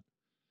this woman.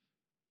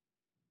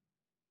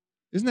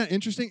 Isn't that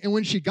interesting? And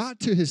when she got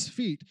to his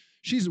feet,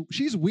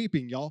 she's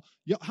weeping, y'all.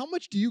 How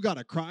much do you got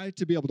to cry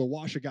to be able to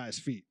wash a guy's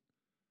feet?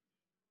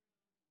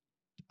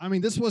 I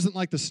mean, this wasn't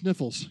like the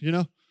sniffles, you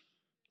know?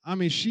 I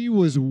mean, she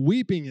was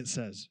weeping, it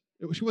says.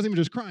 She wasn't even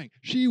just crying.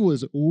 She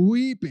was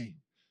weeping,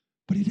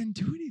 but he didn't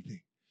do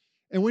anything.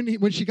 And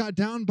when she got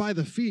down by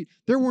the feet,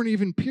 there weren't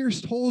even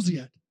pierced holes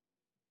yet.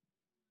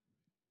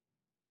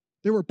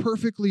 They were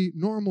perfectly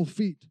normal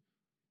feet.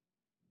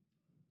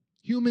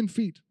 Human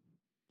feet.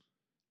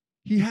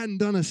 He hadn't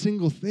done a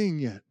single thing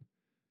yet.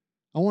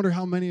 I wonder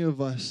how many of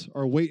us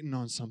are waiting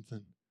on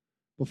something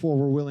before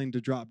we're willing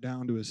to drop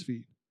down to his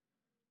feet,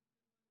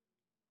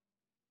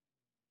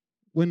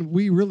 when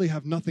we really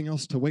have nothing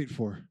else to wait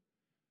for.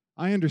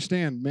 I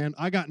understand, man.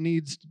 I got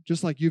needs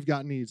just like you've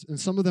got needs, and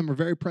some of them are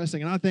very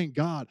pressing, and I thank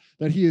God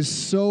that he is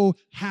so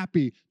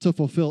happy to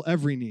fulfill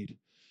every need.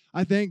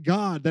 I thank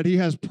God that he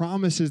has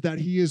promises that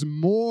he is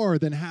more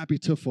than happy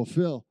to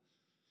fulfill.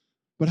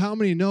 But how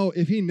many know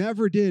if he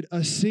never did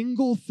a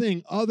single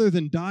thing other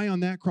than die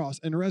on that cross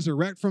and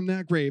resurrect from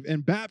that grave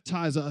and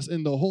baptize us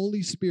in the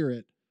Holy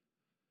Spirit,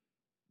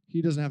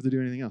 he doesn't have to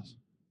do anything else.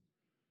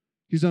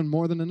 He's done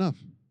more than enough,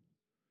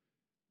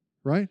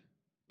 right?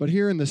 But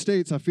here in the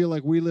States, I feel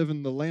like we live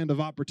in the land of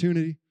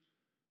opportunity,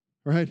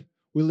 right?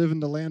 We live in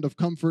the land of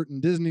comfort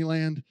and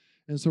Disneyland.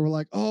 And so we're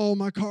like, oh,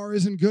 my car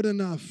isn't good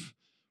enough.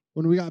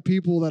 When we got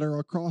people that are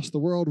across the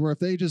world where if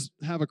they just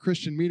have a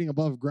Christian meeting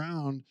above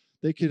ground,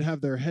 they could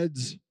have their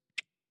heads.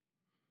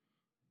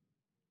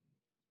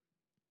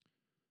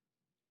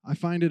 I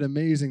find it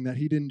amazing that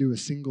he didn't do a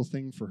single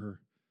thing for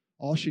her.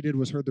 All she did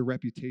was hurt the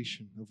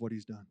reputation of what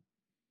he's done.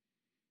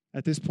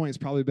 At this point, it's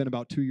probably been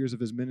about 2 years of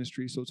his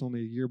ministry, so it's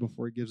only a year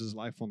before he gives his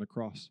life on the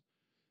cross.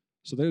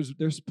 So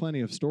there's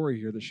plenty of story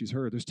here that she's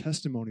heard. There's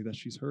testimony that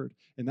she's heard.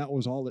 And that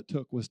was all it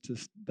took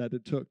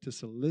to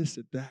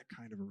solicit that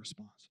kind of a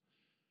response.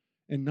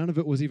 And none of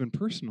it was even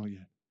personal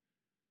yet.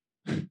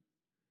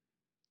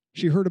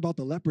 She heard about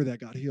the leper that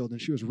got healed,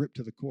 and she was ripped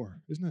to the core.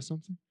 Isn't that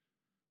something?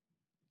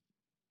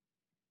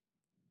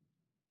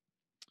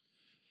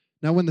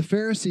 Now, when the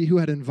Pharisee who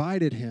had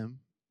invited him,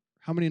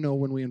 how many know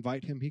when we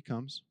invite him, he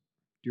comes?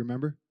 Do you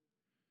remember?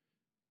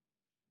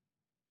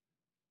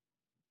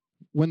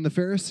 When the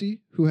Pharisee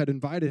who had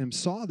invited him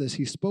saw this,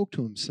 he spoke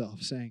to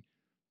himself, saying,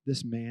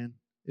 this man,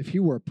 if he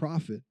were a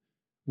prophet,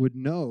 would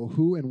know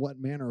who and what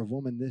manner of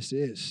woman this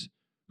is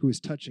who is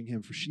touching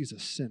him, for she's a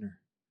sinner.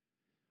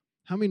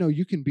 How many know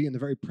you can be in the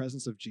very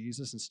presence of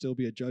Jesus and still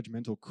be a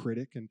judgmental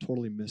critic and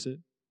totally miss it?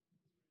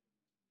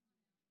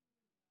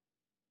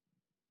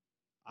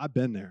 I've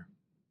been there.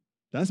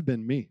 That's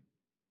been me.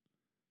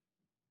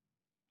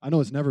 I know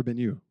it's never been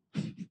you.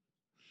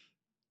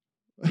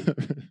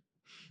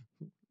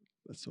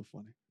 That's so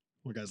funny.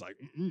 One guy's like,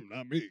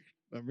 not me,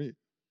 not me.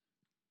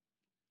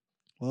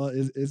 Well,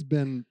 it's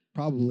been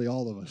probably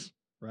all of us,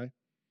 right?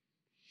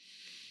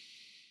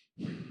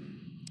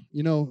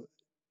 You know,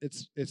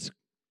 it's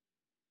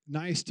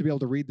nice to be able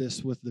to read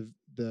this with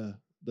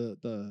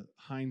the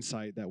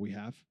hindsight that we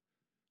have.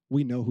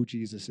 We know who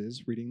Jesus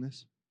is reading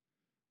this.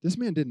 This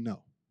man didn't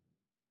know.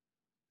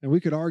 And we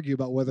could argue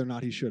about whether or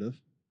not he should have,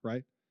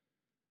 right?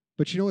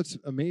 But you know what's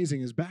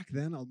amazing is back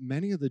then,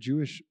 many of the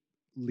Jewish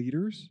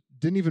leaders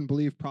didn't even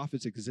believe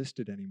prophets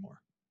existed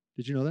anymore.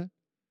 Did you know that?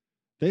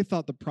 They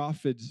thought that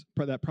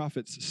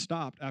prophets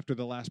stopped after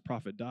the last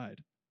prophet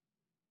died.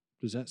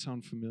 Does that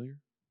sound familiar?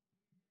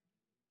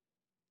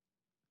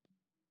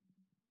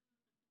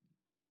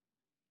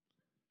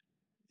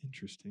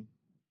 Interesting.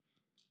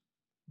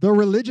 The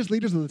religious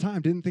leaders of the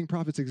time didn't think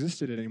prophets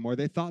existed anymore.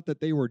 They thought that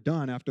they were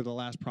done after the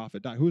last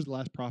prophet died. Who was the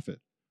last prophet?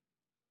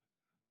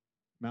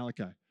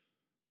 Malachi.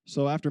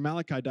 So after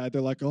Malachi died,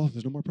 they're like, oh,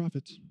 there's no more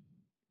prophets.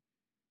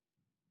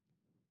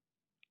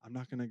 I'm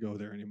not going to go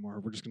there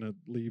anymore. We're just going to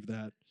leave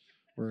that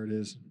where it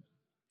is.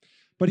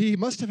 But he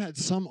must have had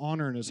some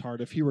honor in his heart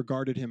if he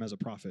regarded him as a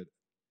prophet,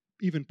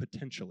 even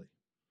potentially.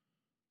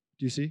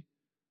 Do you see?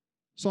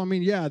 So, I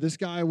mean, yeah, this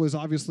guy was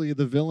obviously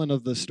the villain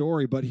of the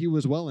story, but he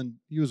was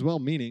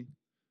well-meaning.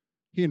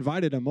 He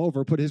invited him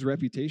over, put his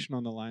reputation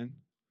on the line.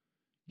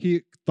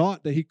 He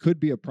thought that he could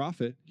be a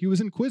prophet. He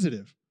was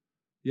inquisitive.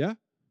 Yeah?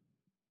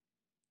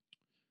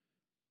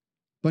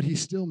 But he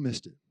still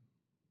missed it.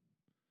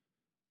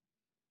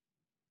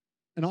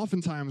 And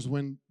oftentimes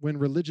when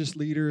religious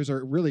leaders,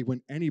 or really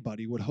when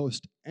anybody would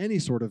host any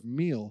sort of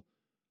meal,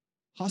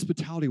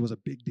 hospitality was a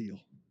big deal.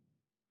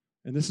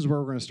 And this is where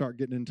we're going to start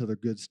getting into the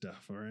good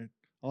stuff, all right?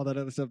 All that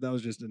other stuff, that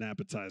was just an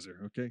appetizer,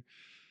 okay?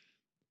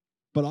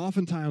 But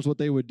oftentimes what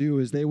they would do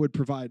is they would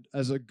provide,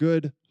 as a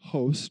good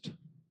host,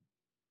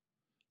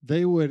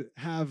 they would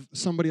have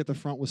somebody at the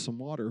front with some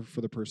water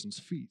for the person's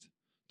feet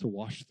to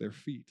wash their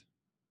feet,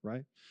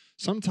 right?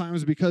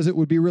 Sometimes because it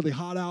would be really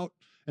hot out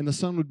and the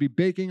sun would be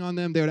baking on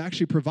them, they would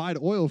actually provide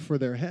oil for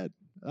their head.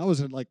 That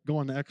wasn't like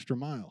going the extra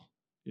mile,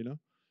 you know?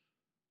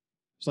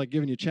 It's like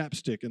giving you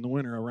chapstick in the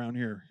winter around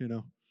here, you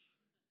know?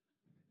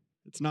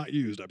 It's not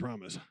used, I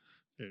promise.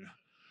 You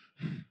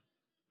know?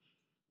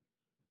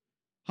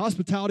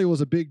 Hospitality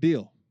was a big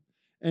deal.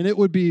 And it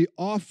would be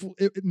awful.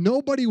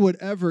 Nobody would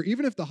ever,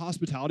 even if the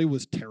hospitality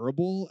was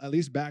terrible, at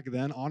least back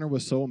then, honor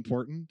was so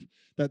important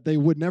that they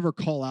would never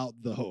call out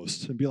the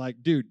host and be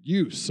like, dude,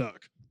 you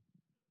suck.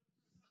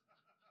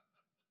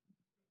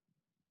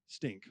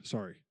 Stink.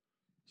 Sorry.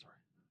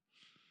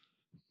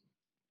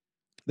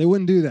 They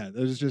wouldn't do that. It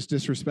was just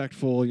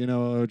disrespectful, you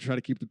know, try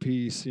to keep the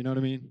peace. You know what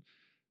I mean?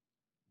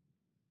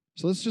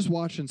 So let's just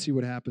watch and see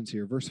what happens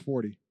here. Verse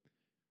 40.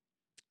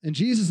 And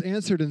Jesus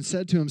answered and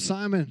said to him,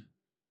 Simon,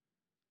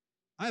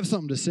 I have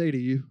something to say to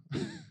you.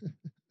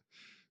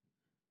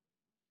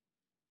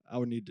 I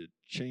would need to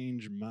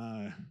change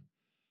my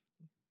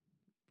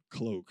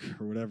cloak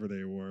or whatever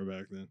they wore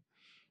back then.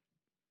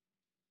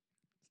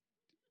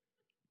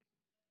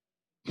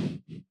 I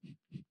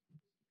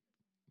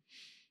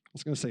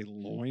was going to say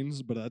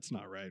loins, but that's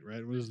not right?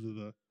 What is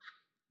the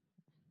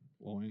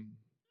loin?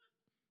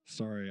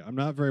 Sorry, I'm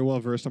not very well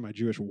versed on my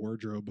Jewish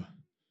wardrobe.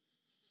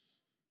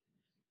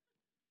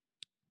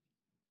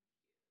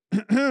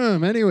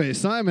 Anyway,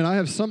 Simon, I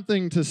have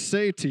something to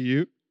say to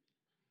you.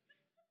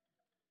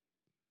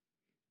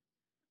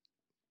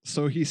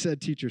 So he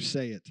said, Teacher,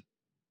 say it.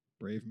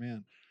 Brave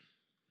man.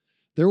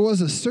 There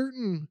was a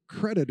certain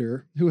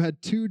creditor who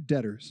had 2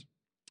 debtors.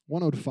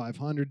 One owed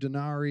 500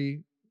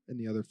 denarii and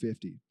the other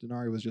 50.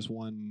 Denarii was just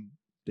 1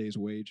 day's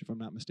wage, if I'm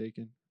not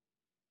mistaken.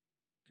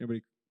 Can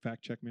anybody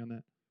fact check me on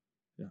that?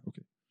 Yeah,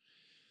 okay.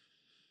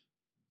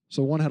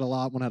 So one had a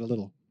lot, one had a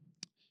little.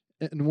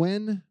 And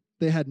when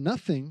they had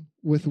nothing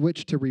with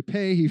which to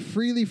repay, he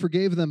freely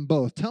forgave them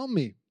both. Tell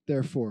me,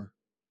 therefore,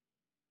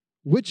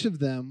 which of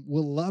them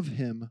will love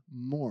him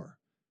more?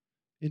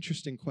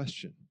 Interesting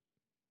question.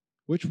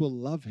 Which will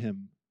love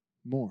him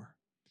more?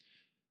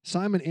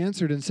 Simon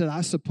answered and said,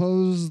 I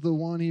suppose the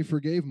one he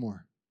forgave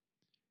more.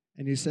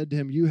 And he said to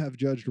him, you have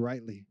judged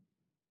rightly.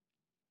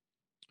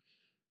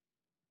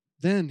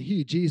 Then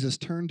he, Jesus,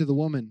 turned to the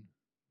woman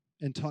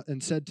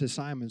and said to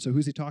Simon, so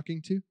who's he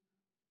talking to?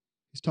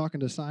 He's talking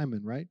to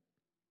Simon, right?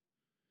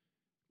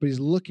 But he's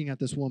looking at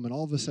this woman.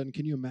 All of a sudden,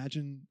 can you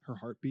imagine her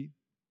heartbeat?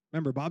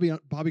 Remember,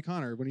 Bobby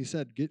Connor, when he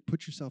said,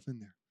 put yourself in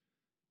there.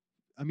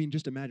 I mean,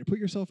 just imagine. Put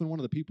yourself in one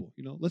of the people.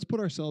 Let's put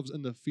ourselves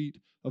in the feet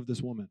of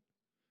this woman.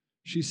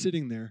 She's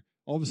sitting there.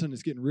 All of a sudden,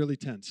 it's getting really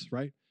tense,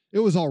 right? It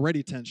was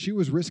already tense. She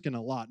was risking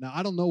a lot. Now,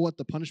 I don't know what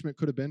the punishment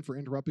could have been for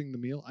interrupting the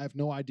meal. I have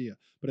no idea.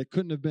 But it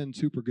couldn't have been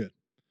super good.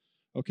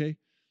 Okay?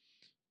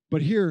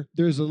 But here,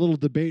 there's a little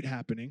debate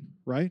happening,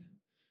 right?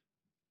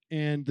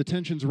 And the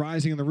tension's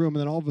rising in the room.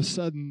 And then all of a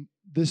sudden,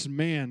 this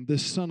man,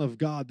 this Son of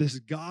God, this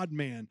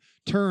God-man,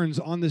 turns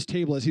on this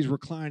table as he's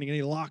reclining, and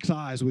he locks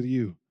eyes with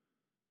you.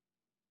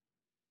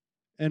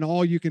 And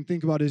all you can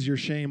think about is your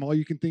shame. All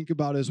you can think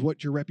about is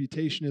what your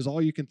reputation is.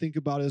 All you can think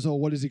about is, oh,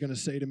 what is he going to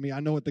say to me? I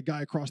know what the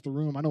guy across the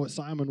room, I know what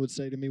Simon would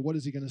say to me. What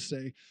is he going to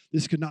say?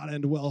 This could not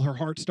end well. Her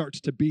heart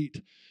starts to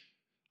beat.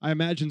 I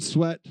imagine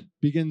sweat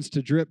begins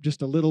to drip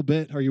just a little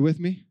bit. Are you with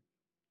me?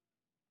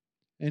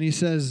 And he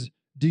says,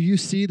 do you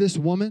see this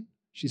woman?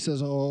 She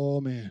says,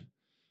 oh, man,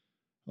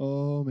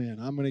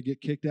 I'm going to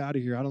get kicked out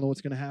of here. I don't know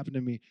what's going to happen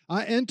to me.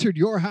 I entered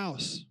your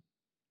house,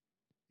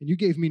 and you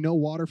gave me no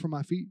water for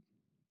my feet.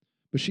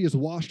 But she has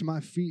washed my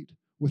feet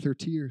with her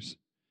tears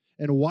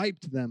and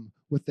wiped them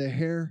with the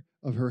hair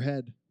of her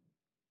head.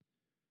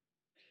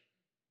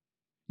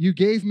 You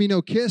gave me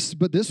no kiss,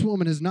 but this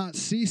woman has not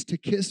ceased to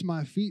kiss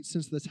my feet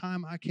since the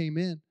time I came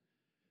in.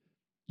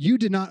 You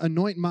did not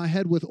anoint my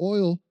head with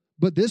oil,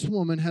 but this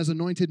woman has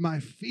anointed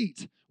my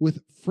feet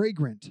with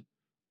fragrant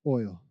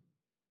oil.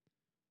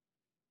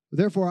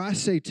 Therefore I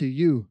say to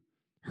you,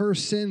 her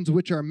sins,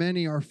 which are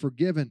many, are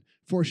forgiven,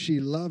 for she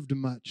loved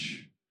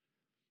much.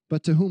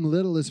 But to whom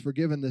little is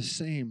forgiven, the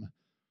same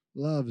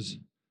loves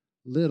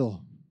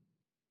little.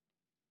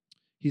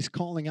 He's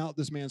calling out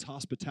this man's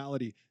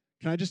hospitality.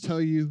 Can I just tell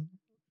you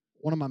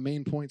one of my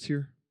main points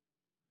here?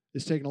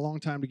 It's taken a long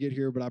time to get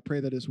here, but I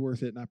pray that it's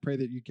worth it, and I pray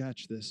that you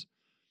catch this.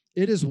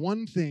 It is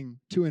one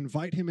thing to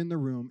invite him in the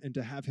room and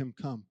to have him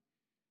come.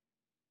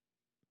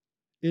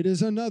 It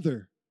is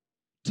another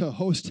to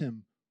host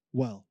him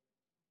well.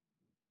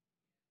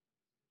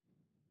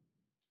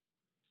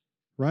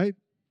 Right?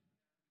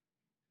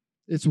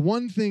 It's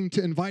one thing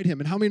to invite him,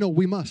 and how many know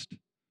we must?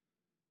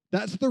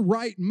 That's the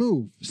right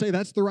move. Say,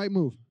 that's the right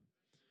move.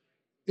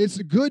 It's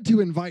good to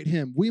invite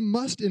him. We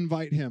must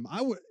invite him.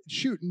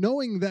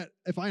 Knowing that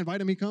if I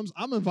invite him, he comes,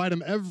 I'm going to invite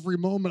him every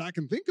moment I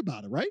can think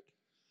about it, right?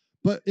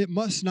 But it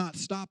must not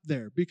stop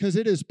there, because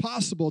it is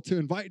possible to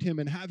invite him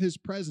and have his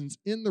presence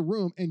in the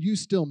room, and you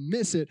still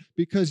miss it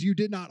because you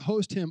did not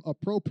host him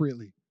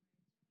appropriately.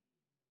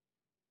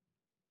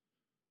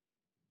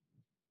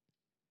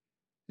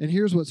 And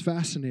here's what's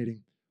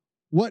fascinating.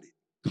 What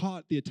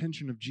caught the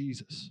attention of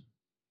Jesus?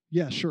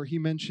 Yeah, sure, he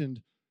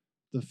mentioned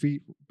the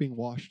feet being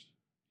washed.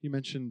 He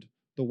mentioned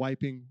the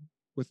wiping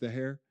with the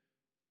hair,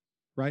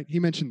 right? He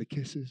mentioned the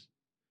kisses.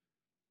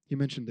 He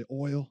mentioned the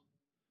oil.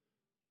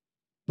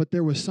 But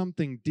there was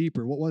something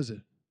deeper. What was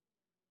it?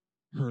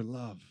 Her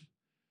love.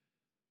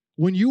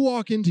 When you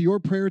walk into your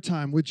prayer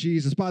time with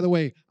Jesus, by the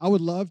way, I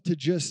would love to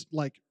just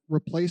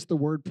replace the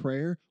word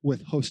prayer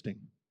with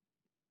hosting.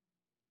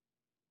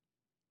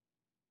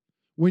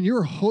 When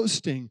you're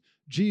hosting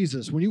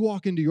Jesus, when you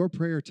walk into your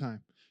prayer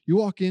time, you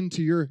walk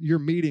into your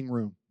meeting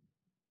room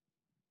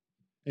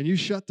and you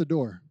shut the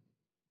door.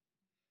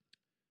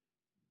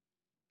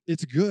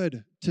 It's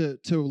good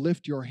to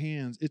lift your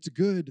hands. It's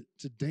good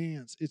to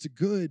dance. It's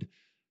good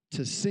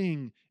to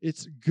sing.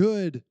 It's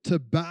good to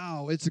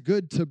bow. It's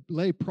good to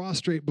lay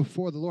prostrate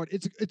before the Lord.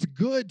 It's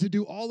good to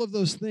do all of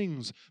those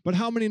things. But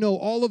how many know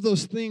all of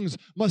those things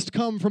must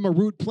come from a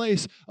root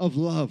place of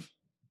love?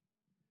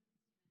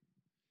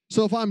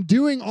 So if I'm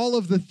doing all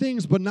of the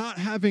things but not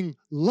having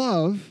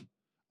love,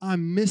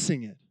 I'm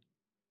missing it.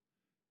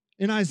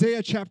 In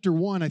Isaiah chapter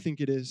 1, I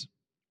think it is.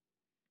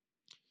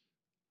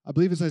 I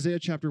believe it's Isaiah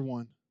chapter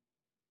 1.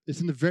 It's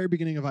in the very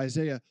beginning of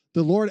Isaiah.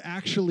 The Lord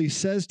actually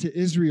says to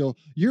Israel,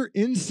 your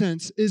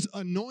incense is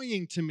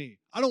annoying to me.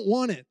 I don't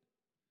want it.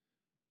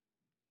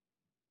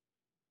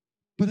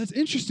 But that's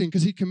interesting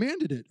because he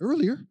commanded it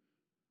earlier. But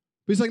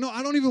he's like, no,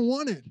 I don't even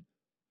want it.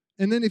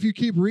 And then if you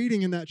keep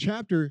reading in that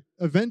chapter,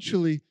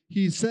 eventually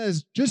he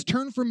says, just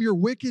turn from your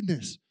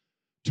wickedness.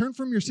 Turn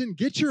from your sin.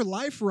 Get your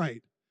life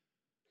right.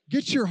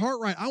 Get your heart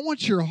right. I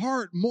want your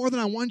heart more than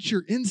I want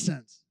your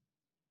incense.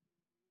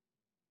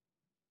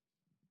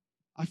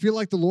 I feel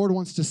like the Lord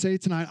wants to say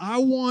tonight, I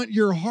want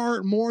your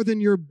heart more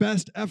than your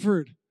best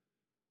effort.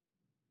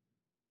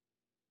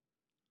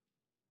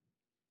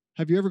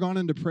 Have you ever gone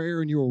into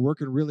prayer and you were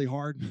working really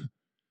hard?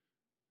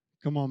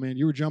 Come on, man.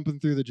 You were jumping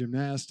through the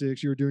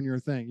gymnastics. You were doing your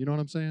thing. You know what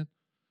I'm saying?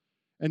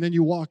 And then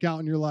you walk out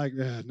and you're like,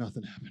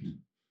 nothing happened.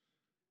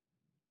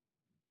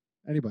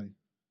 Anybody?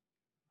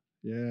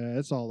 Yeah,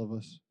 it's all of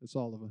us. It's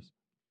all of us.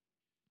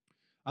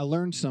 I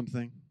learned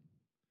something.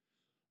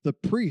 The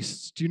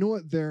priests, do you know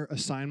what their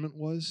assignment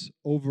was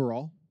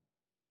overall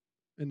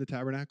in the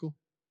tabernacle?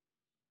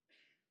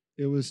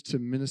 It was to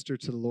minister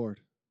to the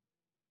Lord.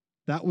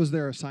 That was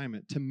their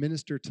assignment, to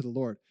minister to the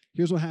Lord.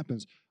 Here's what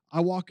happens. I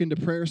walk into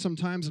prayer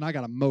sometimes and I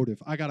got a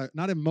motive. I got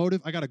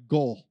a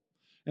goal.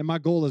 And my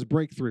goal is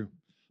breakthrough.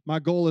 My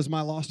goal is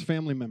my lost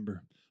family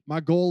member. My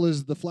goal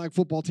is the flag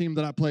football team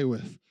that I play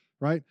with,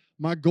 right?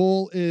 My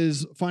goal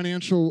is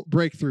financial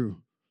breakthrough,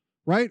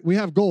 right? We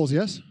have goals,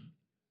 yes?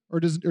 Or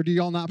do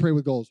y'all not pray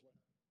with goals?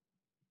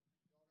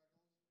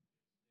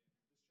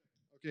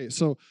 Okay,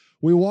 so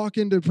we walk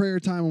into prayer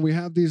time and we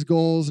have these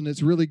goals and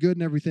it's really good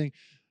and everything.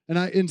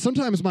 And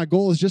sometimes my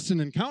goal is just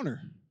an encounter.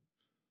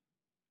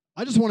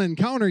 I just want to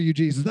encounter you,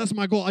 Jesus. That's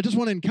my goal. I just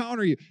want to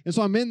encounter you. And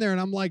so I'm in there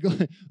and I'm like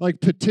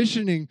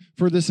petitioning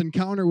for this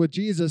encounter with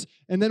Jesus.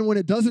 And then when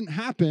it doesn't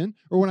happen,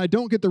 or when I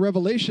don't get the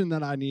revelation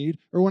that I need,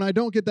 or when I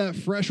don't get that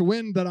fresh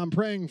wind that I'm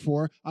praying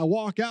for, I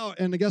walk out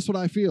and guess what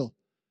I feel?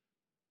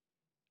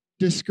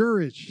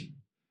 Discouraged.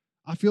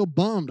 I feel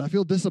bummed. I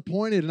feel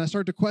disappointed. And I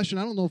start to question,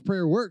 I don't know if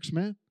prayer works,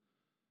 man.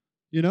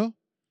 You know?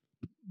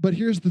 But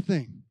here's the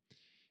thing.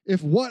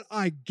 If what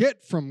I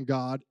get from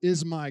God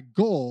is my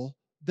goal,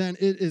 then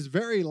it is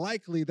very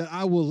likely that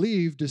I will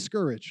leave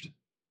discouraged.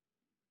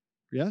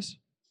 Yes?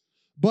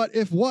 But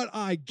if what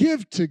I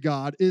give to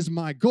God is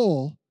my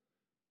goal,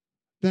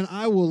 then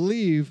I will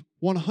leave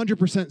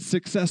 100%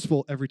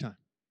 successful every time.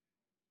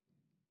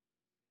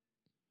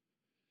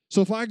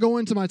 So if I go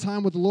into my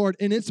time with the Lord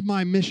and it's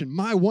my mission,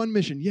 my one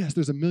mission, yes,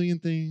 there's a million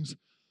things.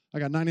 I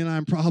got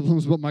 99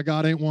 problems, but my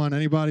God ain't one.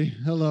 Anybody?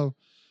 Hello.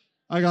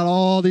 I got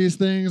all these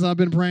things I've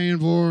been praying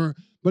for.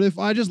 But if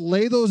I just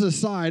lay those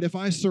aside, if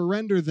I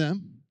surrender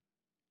them,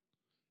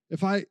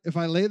 if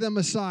I lay them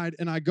aside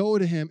and I go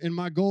to him and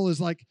my goal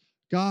is like,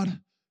 God,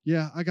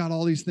 yeah, I got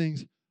all these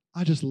things.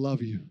 I just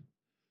love you.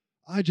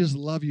 I just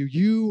love you.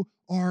 You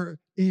are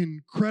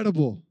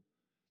incredible.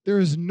 There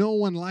is no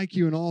one like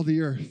you in all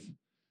the earth.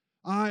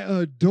 I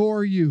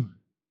adore you.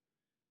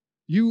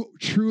 You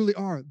truly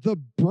are the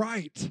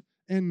bright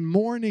and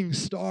morning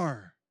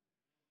star.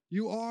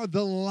 You are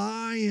the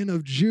Lion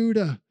of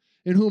Judah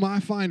in whom I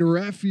find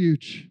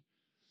refuge.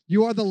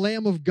 You are the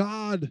Lamb of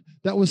God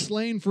that was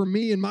slain for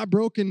me in my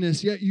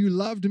brokenness, yet you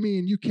loved me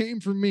and you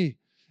came for me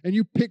and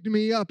you picked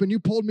me up and you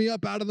pulled me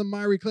up out of the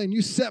miry clay and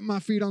you set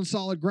my feet on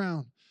solid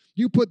ground.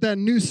 You put that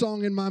new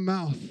song in my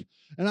mouth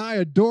and I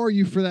adore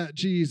you for that,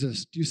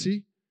 Jesus. Do you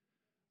see?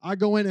 I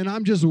go in and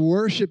I'm just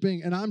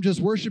worshiping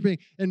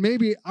and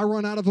maybe I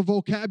run out of a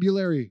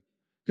vocabulary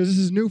because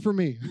this is new for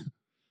me.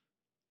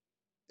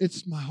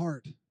 It's my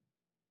heart.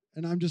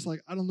 And I'm just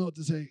like, I don't know what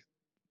to say,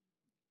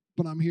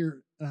 but I'm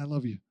here and I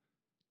love you.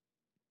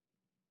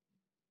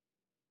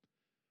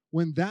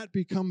 When that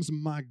becomes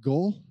my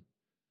goal,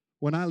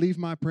 when I leave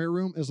my prayer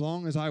room, as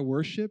long as I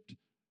worshiped,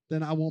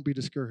 then I won't be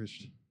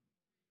discouraged.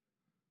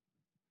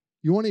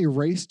 You want to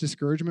erase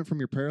discouragement from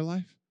your prayer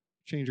life?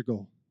 Change your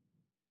goal.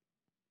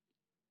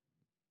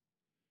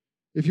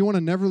 If you want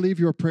to never leave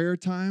your prayer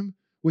time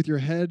with your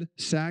head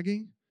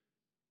sagging,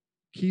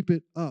 keep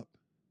it up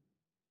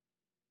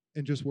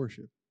and just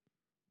worship.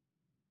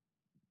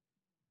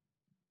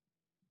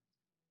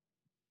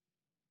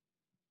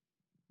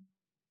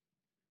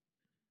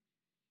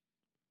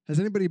 Has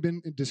anybody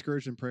been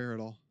discouraged in prayer at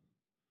all?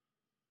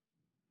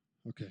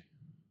 Okay.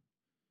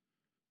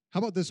 How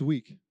about this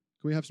week? Can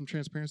we have some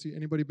transparency?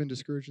 Anybody been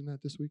discouraged in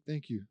that this week?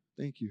 Thank you.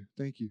 Thank you.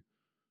 Thank you.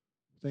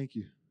 Thank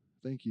you.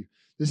 Thank you.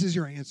 This is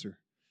your answer.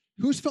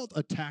 Who's felt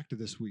attacked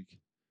this week?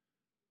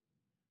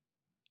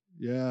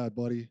 Yeah,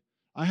 buddy.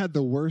 I had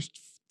the worst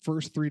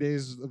first 3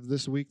 days of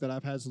this week that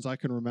I've had since I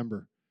can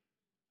remember.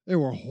 They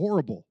were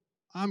horrible.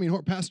 I mean,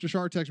 Pastor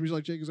Shar texted me. He's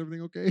like, Jake, is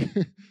everything okay?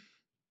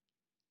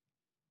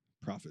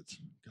 Prophets.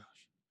 Gosh.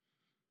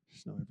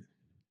 It's not everything.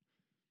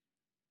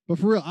 But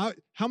for real,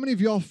 how many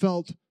of y'all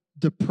felt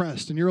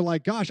depressed and you're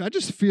like, gosh, I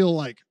just feel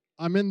like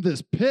I'm in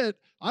this pit.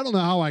 I don't know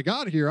how I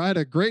got here. I had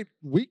a great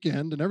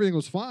weekend and everything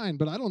was fine,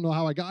 but I don't know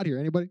how I got here.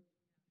 Anybody?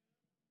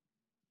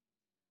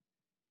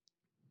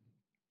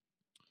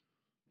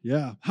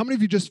 Yeah. How many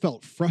of you just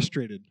felt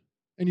frustrated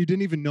and you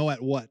didn't even know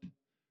at what?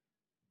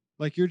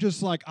 Like you're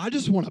just like, I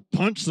just want to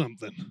punch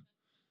something.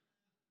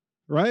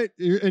 Right?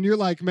 And you're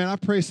like, man, I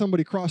pray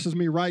somebody crosses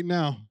me right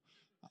now.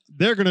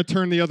 They're going to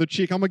turn the other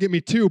cheek. I'm going to get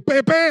me two.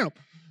 Bam, bam.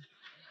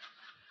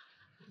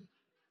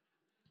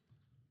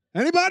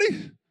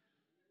 Anybody?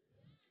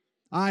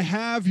 I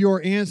have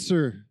your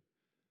answer.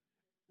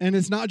 And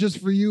it's not just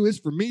for you, it's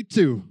for me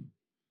too.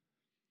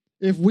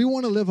 If we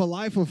want to live a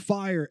life of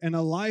fire and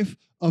a life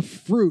of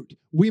fruit,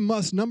 we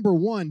must, number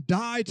one,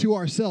 die to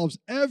ourselves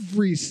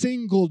every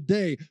single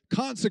day,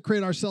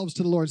 consecrate ourselves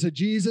to the Lord. Say,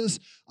 Jesus,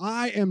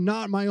 I am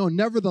not my own.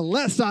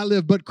 Nevertheless, I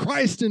live, but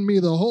Christ in me,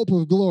 the hope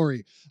of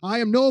glory. I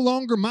am no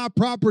longer my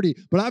property,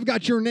 but I've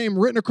got your name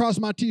written across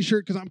my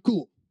t-shirt because I'm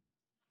cool.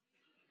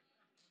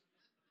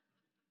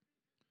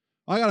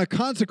 I got to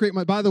consecrate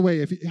by the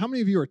way, how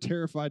many of you are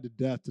terrified to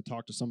death to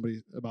talk to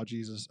somebody about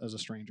Jesus as a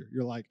stranger?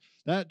 You're like,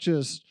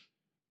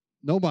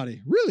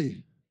 nobody.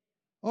 Really?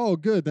 Oh,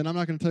 good. Then I'm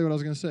not going to tell you what I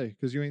was going to say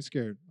because you ain't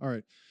scared. All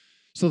right.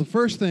 So the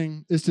first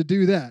thing is to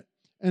do that.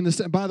 And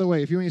by the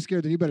way, if you ain't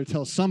scared, then you better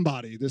tell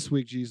somebody this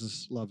week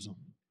Jesus loves them.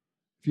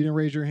 If you didn't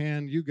raise your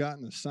hand, you got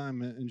an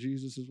assignment and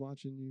Jesus is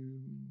watching you.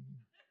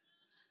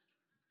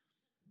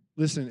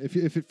 Listen, if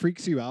it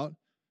freaks you out,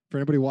 for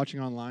anybody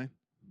watching online,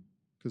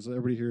 because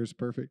everybody here is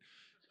perfect,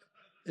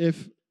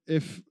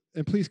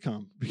 and please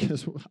come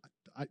because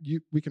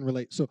we can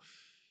relate. So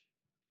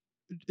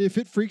if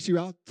it freaks you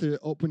out to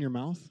open your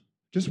mouth,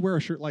 just wear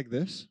a shirt like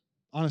this.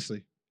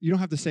 Honestly, you don't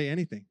have to say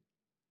anything.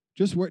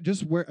 Just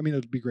wear. I mean,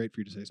 it'd be great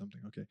for you to say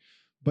something, okay?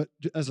 But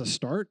as a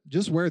start,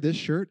 just wear this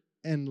shirt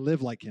and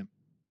live like him.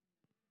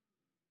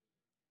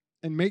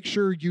 And make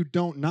sure you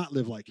don't not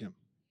live like him.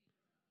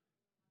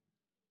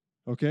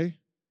 Okay?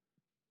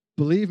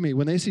 Believe me,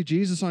 when they see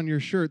Jesus on your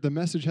shirt, the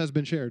message has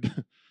been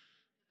shared.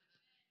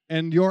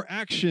 And your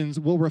actions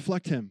will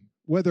reflect him,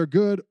 whether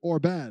good or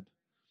bad.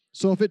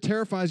 So if it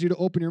terrifies you to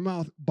open your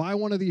mouth, buy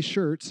one of these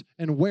shirts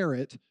and wear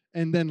it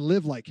and then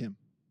live like him.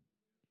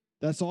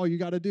 That's all you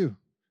got to do.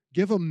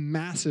 Give a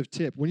massive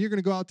tip. When you're going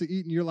to go out to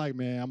eat and you're like,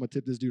 man, I'm going to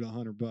tip this dude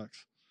 $100.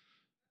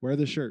 Wear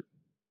this shirt.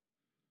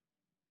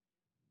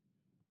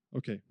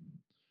 Okay.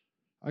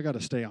 I got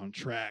to stay on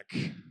track.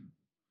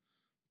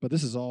 But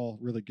this is all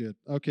really good.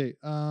 Okay.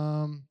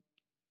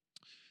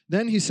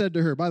 Then he said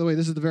to her, by the way,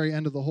 this is the very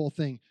end of the whole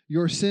thing.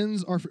 Your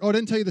sins are... I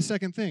didn't tell you the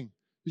second thing.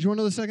 Did you want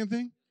to know the second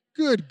thing?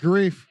 Good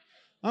grief.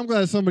 I'm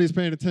glad somebody's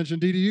paying attention.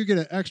 Didi, you get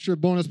an extra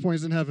bonus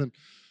points in heaven.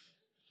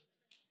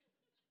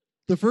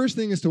 The first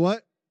thing is to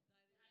what?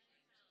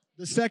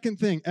 The second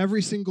thing,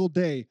 every single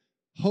day,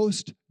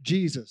 host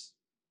Jesus.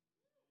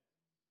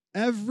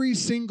 Every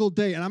single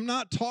day. And I'm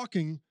not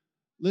talking,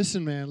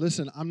 listen, man,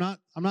 listen, I'm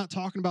not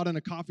talking about in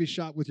a coffee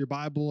shop with your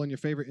Bible and your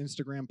favorite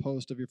Instagram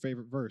post of your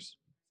favorite verse.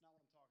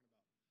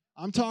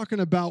 I'm talking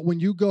about when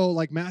you go,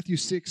 like Matthew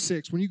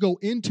 6:6, when you go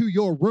into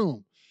your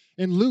room.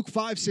 In Luke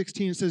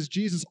 5:16, it says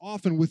Jesus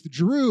often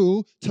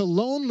withdrew to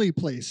lonely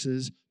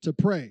places to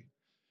pray.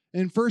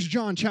 In 1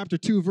 John chapter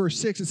 2, verse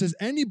 6, it says,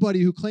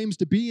 anybody who claims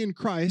to be in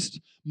Christ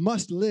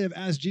must live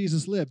as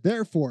Jesus lived.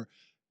 Therefore,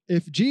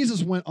 if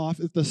Jesus went off,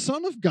 if the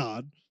Son of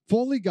God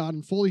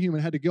and fully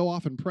human, had to go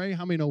off and pray,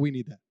 how many know we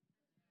need that?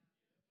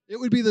 It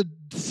would be the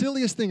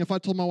silliest thing if I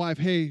told my wife,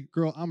 hey,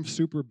 girl, I'm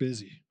super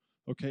busy,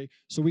 okay?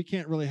 So we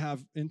can't really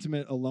have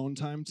intimate alone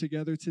time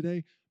together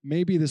today.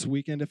 Maybe this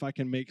weekend, if I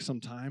can make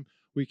some time,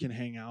 we can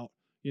hang out,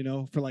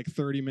 for like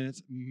 30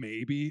 minutes,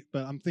 maybe.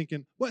 But I'm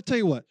thinking, well, tell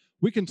you what,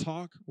 we can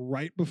talk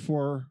right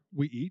before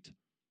we eat.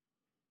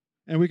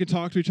 And we can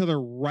talk to each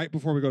other right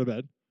before we go to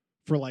bed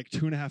for like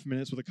 2.5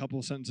 minutes with a couple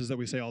of sentences that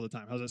we say all the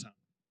time. How's that sound?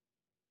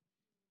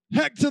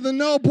 Heck to the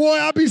no, boy,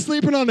 I'll be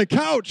sleeping on the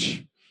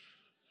couch.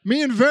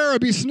 Me and Vera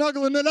be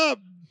snuggling it up.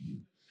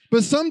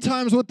 But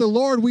sometimes with the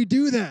Lord, we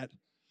do that.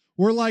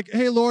 We're like,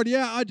 hey, Lord,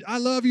 yeah, I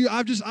love you.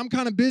 I'm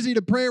kind of busy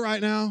to pray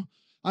right now.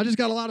 I just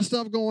got a lot of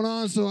stuff going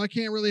on, so I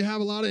can't really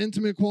have a lot of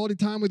intimate quality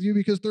time with you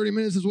because 30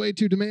 minutes is way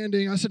too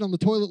demanding. I sit on the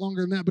toilet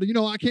longer than that, but I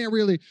can't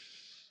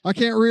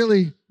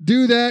really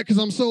do that because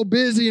I'm so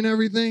busy and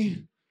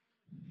everything.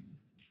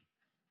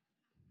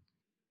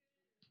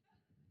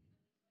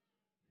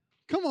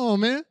 Come on,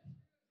 man.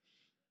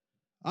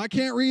 I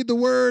can't read the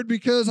word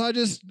because I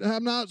just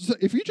have not.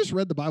 If you just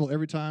read the Bible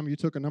every time you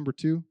took a number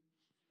 2.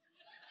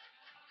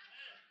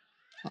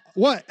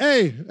 What?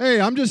 Hey,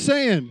 I'm just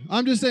saying.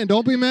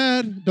 Don't be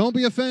mad. Don't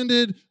be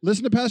offended.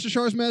 Listen to Pastor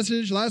Shar's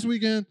message last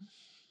weekend.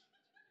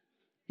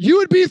 You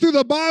would be through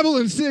the Bible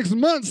in 6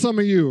 months, some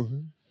of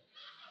you.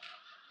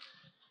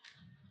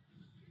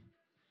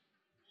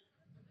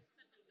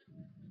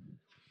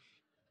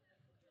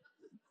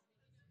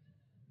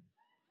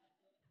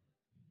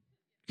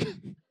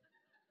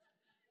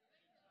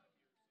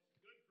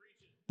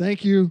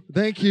 Thank you.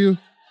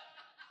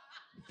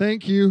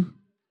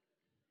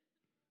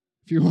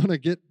 If you want to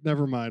get,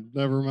 never mind.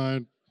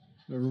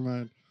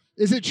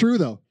 Is it true,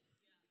 though?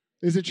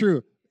 Is it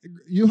true?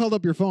 you held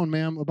up your phone,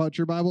 ma'am, about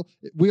your Bible.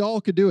 We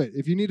all could do it.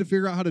 If you need to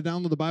figure out how to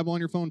download the Bible on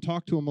your phone,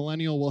 talk to a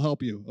millennial. We'll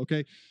help you,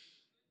 okay?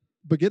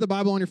 But get the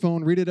Bible on your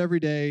phone, read it every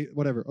day,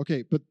 whatever.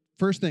 Okay, but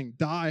first thing,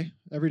 die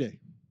every day.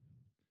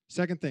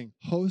 Second thing,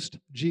 host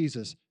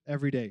Jesus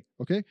every day,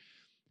 okay?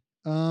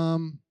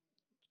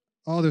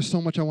 There's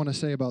so much I want to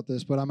say about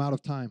this, but I'm out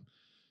of time.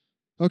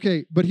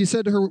 Okay, but he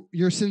said to her,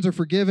 your sins are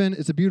forgiven.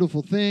 It's a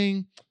beautiful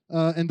thing.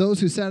 And those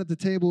who sat at the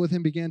table with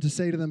him began to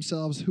say to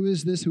themselves, who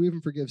is this who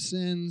even forgives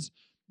sins?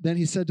 Then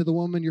he said to the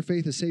woman, your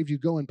faith has saved you.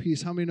 Go in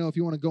peace. How many know if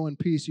you want to go in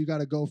peace, you got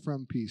to go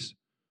from peace?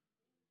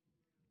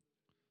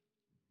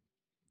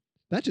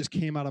 That just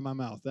came out of my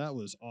mouth. That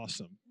was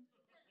awesome.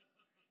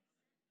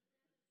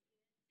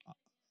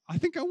 I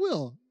think I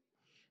will.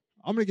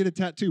 I'm going to get a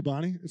tattoo,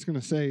 Bonnie. It's going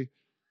to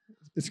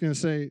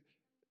say,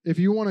 if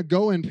you want to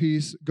go in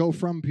peace, go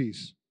from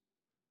peace.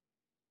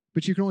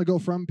 But you can only go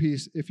from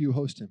peace if you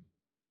host him.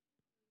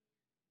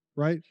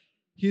 Right?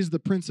 He's the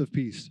Prince of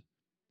Peace.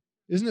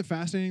 Isn't it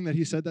fascinating that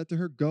he said that to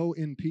her? Go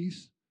in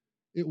peace.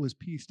 It was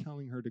peace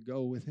telling her to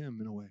go with him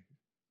in a way.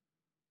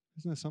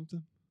 Isn't that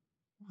something?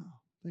 Wow.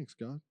 Thanks,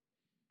 God.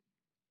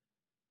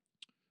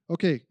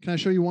 Okay, can I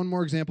show you one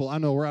more example? I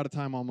know we're out of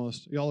time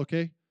almost. Y'all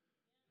okay?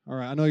 All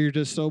right, I know you're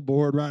just so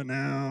bored right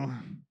now.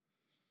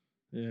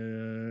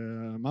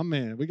 Yeah, my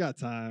man, we got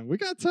time. We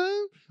got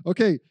time?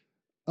 Okay,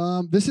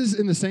 this is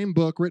in the same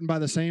book, written by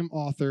the same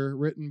author,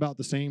 written about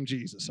the same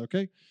Jesus,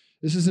 okay?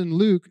 This is in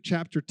Luke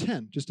chapter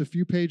 10, just a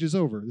few pages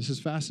over. This is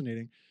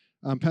fascinating.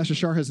 Pastor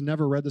Shar has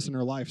never read this in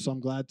her life, so I'm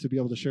glad to be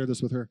able to share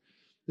this with her.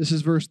 This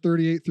is verse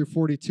 38 through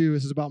 42.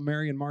 This is about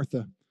Mary and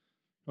Martha.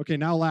 Okay,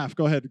 now laugh.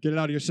 Go ahead. Get it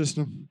out of your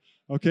system.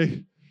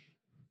 Okay?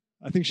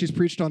 I think she's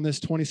preached on this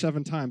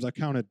 27 times. I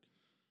counted.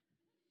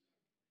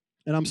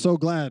 And I'm so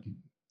glad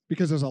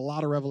because there's a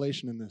lot of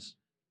revelation in this.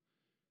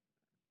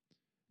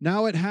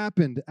 Now it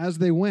happened, as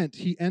they went,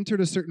 he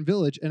entered a certain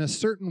village, and a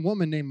certain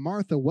woman named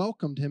Martha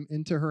welcomed him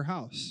into her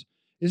house.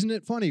 Isn't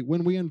it funny?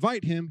 When we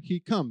invite him, he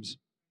comes.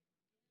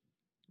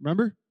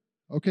 Remember?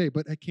 Okay,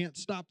 but I can't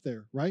stop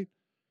there, right?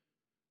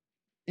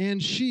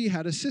 And she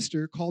had a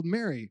sister called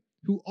Mary,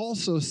 who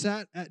also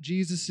sat at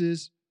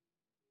Jesus'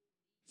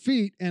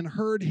 feet and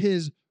heard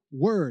his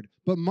word.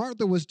 But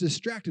Martha was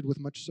distracted with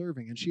much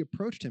serving, and she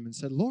approached him and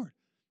said, Lord,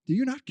 do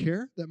you not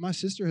care that my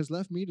sister has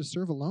left me to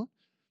serve alone?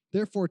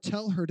 Therefore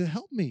tell her to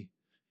help me.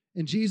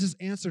 And Jesus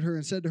answered her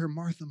and said to her,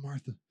 Martha,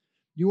 Martha,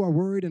 you are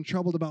worried and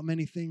troubled about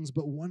many things,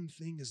 but one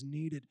thing is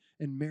needed,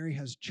 and Mary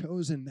has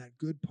chosen that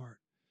good part,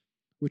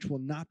 which will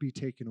not be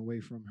taken away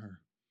from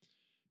her.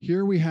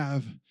 Here we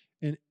have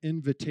an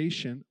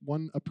invitation,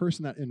 a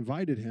person that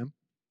invited him,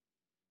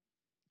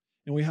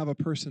 and we have a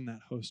person that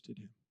hosted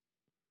him.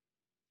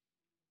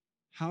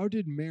 How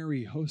did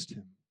Mary host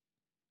him?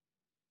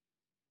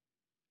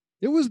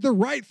 It was the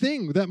right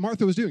thing that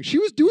Martha was doing. She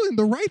was doing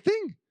the right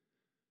thing.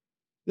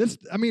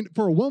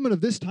 For a woman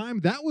of this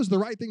time, that was the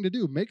right thing to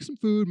do. Make some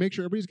food, make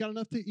sure everybody's got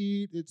enough to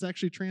eat. It's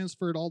actually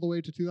transferred all the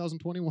way to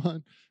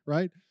 2021,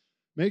 right?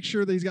 Make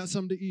sure that he's got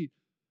something to eat.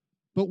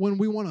 But when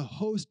we want to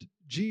host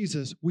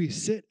Jesus, we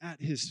sit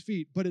at his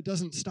feet, but it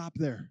doesn't stop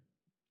there.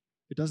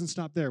 It doesn't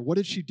stop there. What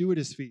did she do at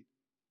his feet?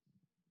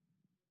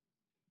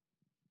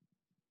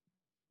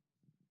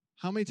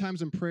 How many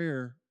times in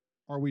prayer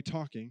are we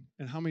talking,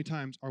 and how many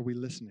times are we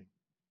listening?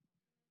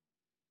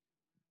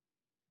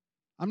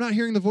 I'm not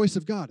hearing the voice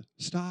of God.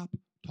 Stop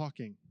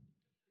talking.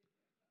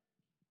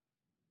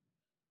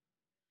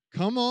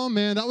 Come on,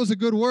 man. That was a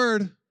good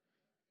word.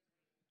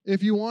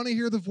 If you want to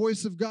hear the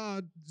voice of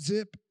God,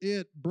 zip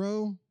it,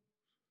 bro.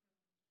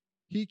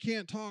 He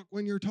can't talk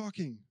when you're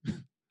talking.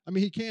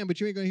 He can, but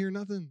you ain't going to hear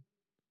nothing.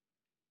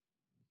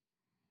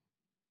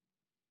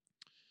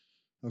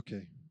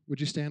 Okay. Would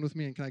you stand with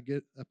me, and can I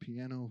get a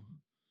piano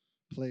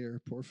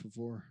player, por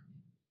favor?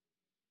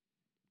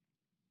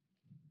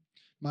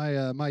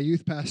 My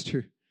youth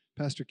pastor,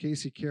 Pastor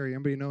Casey Carey,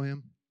 anybody know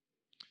him?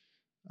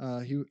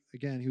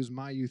 He was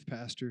my youth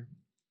pastor,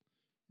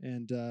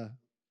 and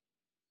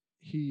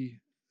he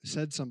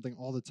said something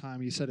all the time.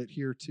 He said it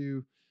here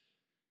too.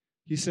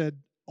 He said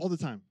all the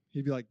time,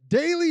 he'd be like,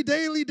 daily,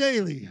 daily,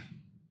 daily.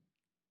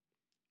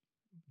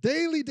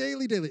 Daily,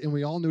 daily, daily. And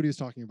we all knew what he was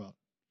talking about.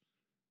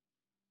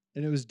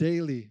 And it was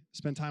daily,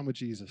 spend time with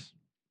Jesus.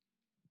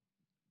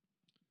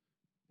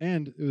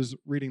 And it was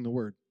reading the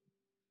word.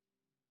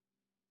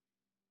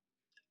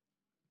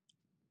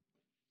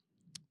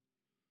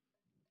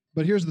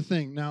 But here's the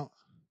thing. Now,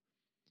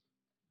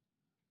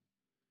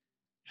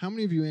 how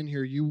many of you in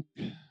here,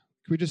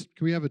 can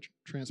we have a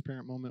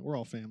transparent moment? We're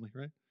all family,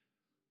 right?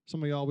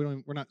 Some of y'all,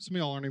 some of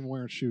y'all aren't even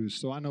wearing shoes,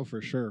 so I know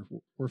for sure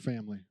we're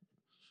family.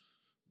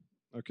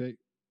 Okay?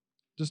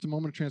 Just a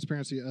moment of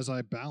transparency as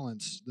I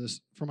balance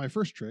this for my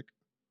first trick.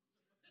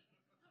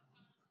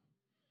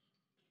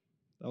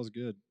 That was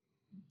good.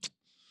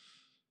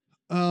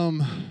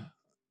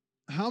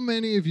 How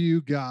many of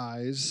you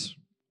guys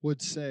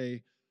would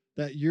say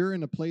that you're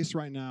in a place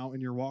right now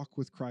in your walk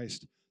with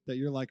Christ that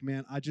you're like,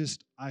 man,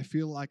 I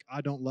feel like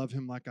I don't love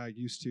him like I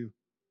used to.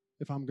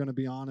 If I'm going to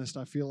be honest,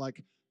 I feel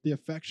like the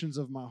affections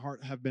of my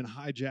heart have been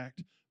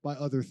hijacked by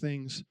other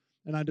things.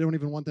 And I don't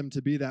even want them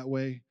to be that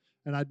way.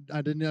 And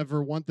I didn't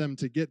ever want them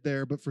to get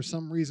there. But for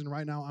some reason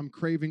right now, I'm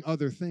craving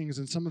other things.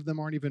 And some of them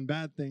aren't even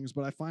bad things.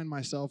 But I find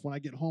myself when I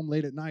get home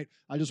late at night,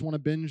 I just want to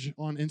binge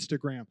on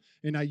Instagram.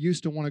 And I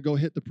used to want to go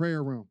hit the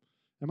prayer room.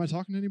 Am I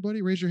talking to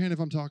anybody? Raise your hand if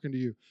I'm talking to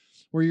you.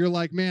 Where you're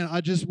like, man,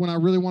 when I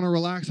really want to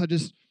relax,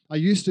 I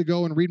used to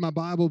go and read my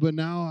Bible, but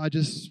now I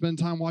just spend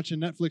time watching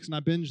Netflix and I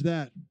binge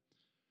that.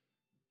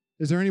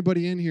 Is there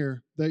anybody in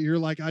here that you're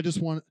like, I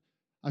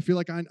feel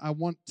like I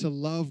want to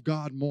love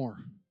God more?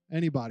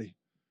 Anybody?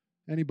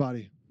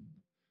 Anybody?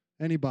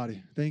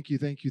 Anybody? Thank you,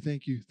 thank you,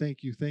 thank you,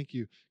 thank you, thank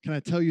you. Can I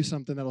tell you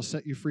something that'll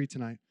set you free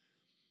tonight?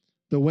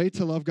 The way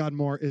to love God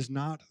more is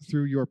not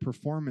through your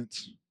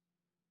performance.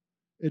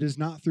 It is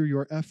not through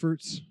your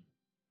efforts.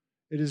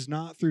 It is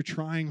not through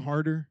trying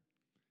harder.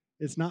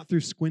 It's not through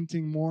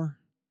squinting more.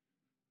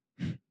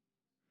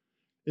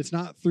 It's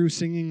not through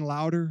singing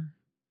louder.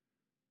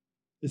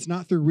 It's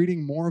not through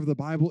reading more of the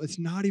Bible. It's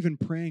not even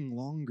praying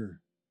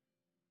longer.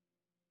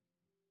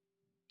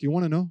 Do you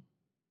want to know?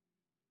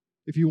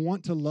 If you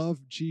want to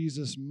love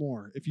Jesus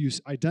more, if you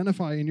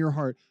identify in your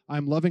heart,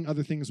 I'm loving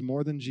other things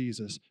more than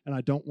Jesus, and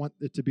I don't want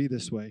it to be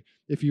this way.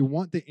 If you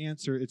want the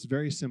answer, it's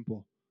very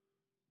simple.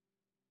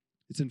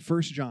 It's in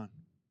 1 John.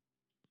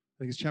 I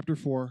think it's chapter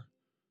 4. I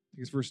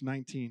think it's verse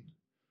 19.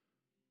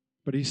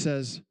 But he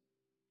says,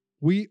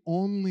 we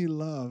only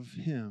love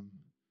him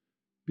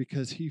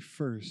because he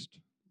first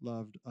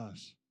loved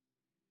us.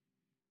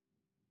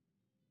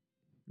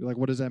 You're like,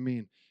 what does that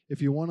mean?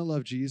 If you want to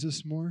love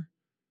Jesus more,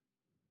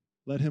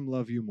 let him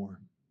love you more.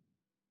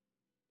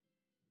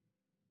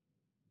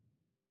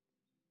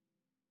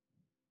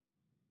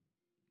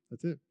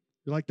 That's it.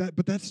 You're like that,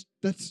 but that's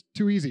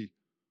too easy.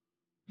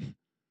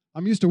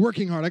 I'm used to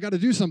working hard. I got to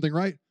do something,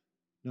 right?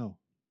 No.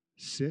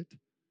 Sit,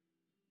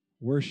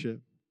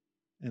 worship,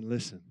 and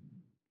listen.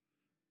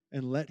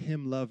 And let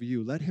him love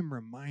you. Let him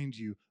remind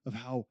you of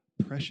how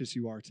precious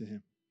you are to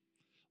him.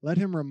 Let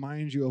him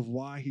remind you of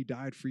why he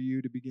died for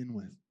you to begin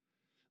with.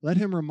 Let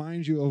him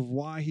remind you of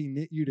why he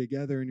knit you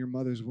together in your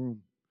mother's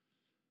womb.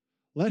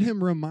 Let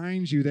him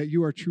remind you that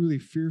you are truly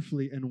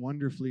fearfully and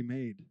wonderfully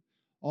made.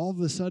 All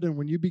of a sudden,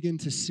 when you begin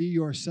to see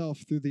yourself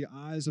through the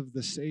eyes of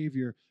the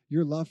Savior,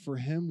 your love for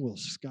him will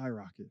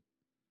skyrocket.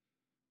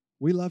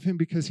 We love him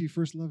because he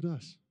first loved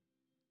us.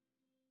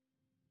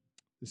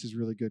 This is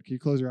really good. Can you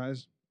close your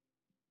eyes?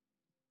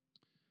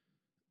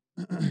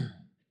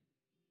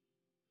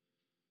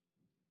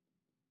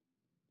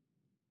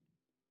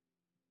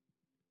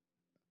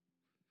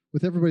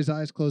 With everybody's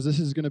eyes closed, this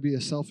is going to be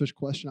a selfish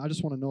question. I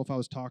just want to know if I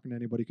was talking to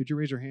anybody. Could you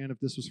raise your hand if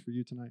this was for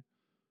you tonight?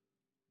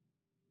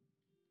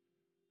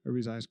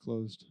 Everybody's eyes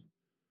closed.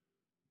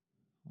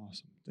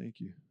 Awesome.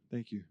 Thank you.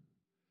 Thank you.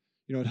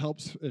 You know, it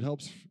helps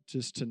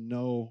just to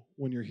know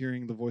when you're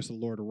hearing the voice of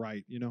the Lord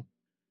right, you know?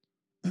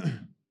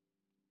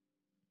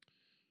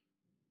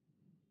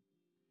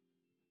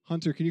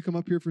 Hunter, can you come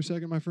up here for a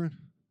second, my friend?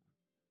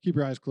 Keep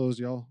your eyes closed,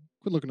 y'all.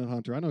 Quit looking at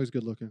Hunter. I know he's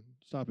good looking.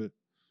 Stop it.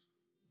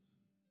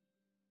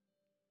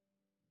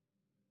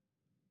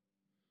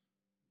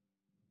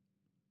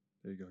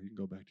 There you go. You can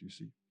go back to your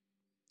seat.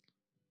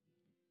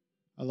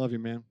 I love you,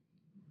 man.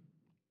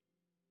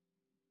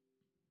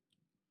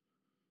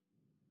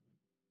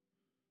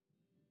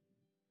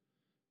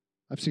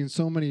 I've seen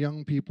so many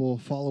young people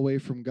fall away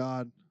from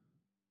God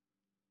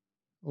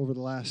over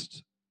the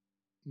last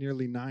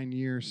nearly 9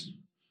 years.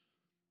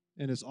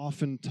 And it's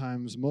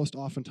most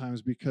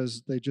oftentimes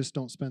because they just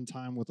don't spend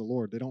time with the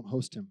Lord. They don't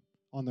host him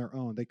on their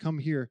own. They come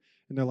here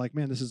and they're like,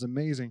 man, this is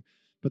amazing.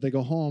 But they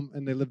go home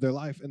and they live their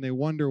life and they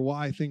wonder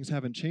why things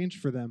haven't changed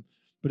for them.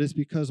 But it's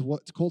because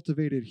what's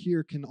cultivated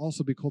here can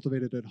also be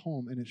cultivated at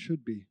home, and it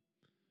should be.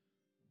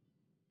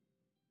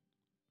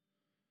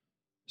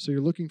 So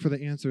you're looking for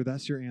the answer.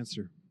 That's your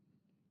answer.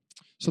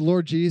 So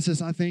Lord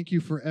Jesus, I thank you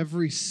for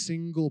every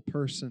single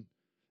person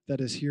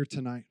that is here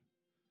tonight.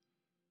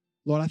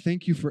 Lord, I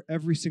thank you for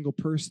every single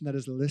person that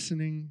is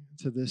listening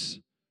to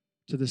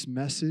this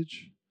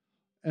message.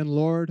 And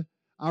Lord,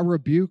 I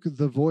rebuke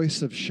the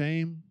voice of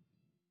shame.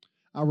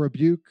 I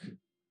rebuke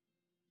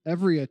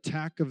every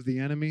attack of the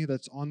enemy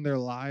that's on their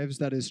lives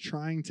that is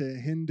trying to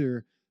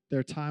hinder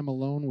their time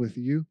alone with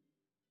you.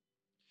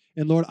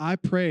 And Lord, I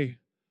pray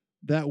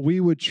that we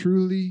would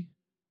truly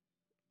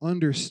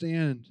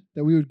understand,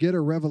 that we would get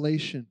a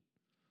revelation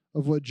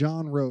of what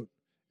John wrote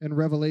in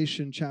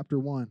Revelation chapter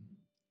 1.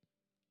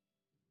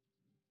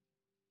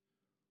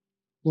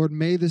 Lord,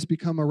 may this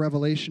become a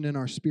revelation in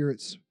our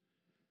spirits,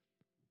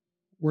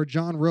 where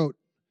John wrote,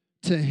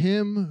 to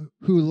him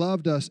who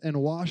loved us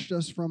and washed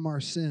us from our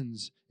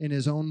sins in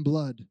his own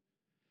blood,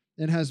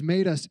 and has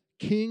made us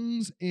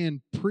kings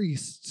and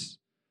priests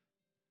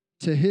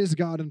to his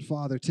God and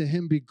Father. To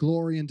him be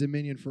glory and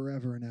dominion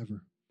forever and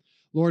ever.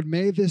 Lord,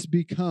 may this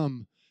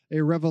become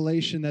a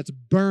revelation that's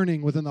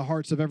burning within the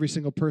hearts of every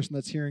single person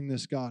that's hearing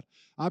this, God.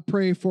 I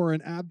pray for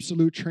an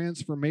absolute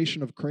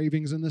transformation of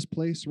cravings in this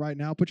place right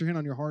now. Put your hand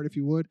on your heart if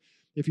you would.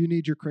 If you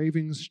need your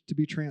cravings to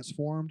be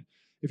transformed.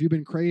 If you've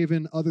been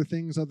craving other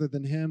things other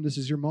than him, this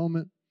is your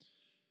moment.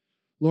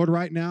 Lord,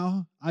 right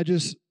now, I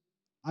just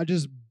I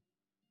just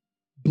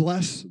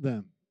bless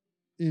them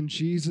in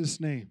Jesus'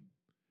 name.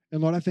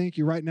 And Lord, I thank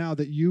you right now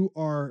that you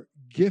are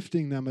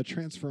gifting them a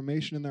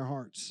transformation in their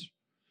hearts.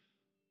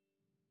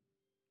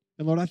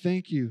 And Lord, I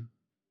thank you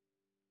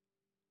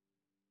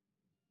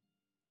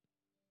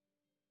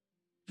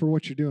for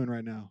what you're doing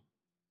right now.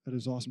 That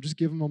is awesome. Just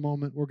give them a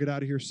moment. We'll get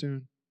out of here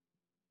soon.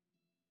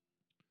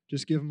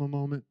 Just give them a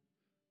moment.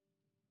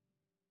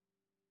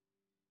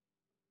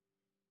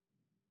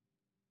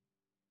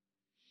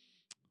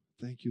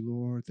 Thank you,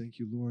 Lord. Thank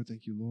you, Lord.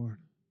 Thank you, Lord.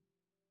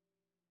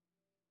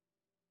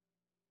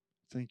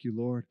 Thank you,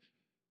 Lord.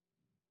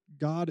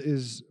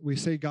 We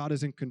say God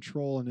is in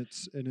control, and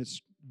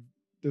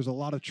there's a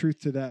lot of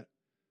truth to that,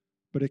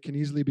 but it can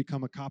easily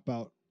become a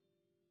cop-out.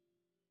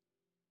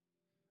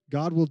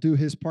 God will do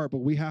his part, but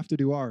we have to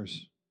do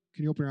ours.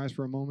 Can you open your eyes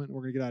for a moment?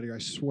 We're going to get out of here, I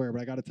swear,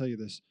 but I got to tell you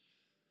this.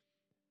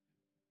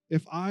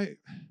 If I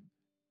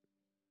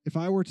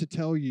were to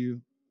tell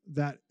you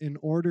that in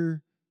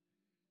order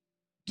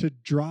to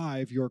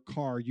drive your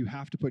car, you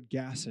have to put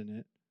gas in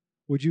it,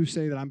 would you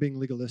say that I'm being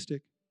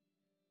legalistic?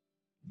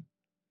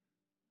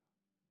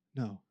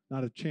 No,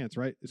 not a chance,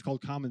 right? It's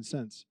called common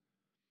sense.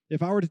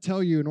 If I were to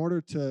tell you in order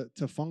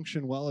to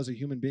function well as a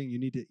human being, you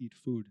need to eat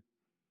food,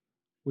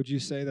 would you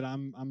say that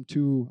I'm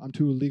too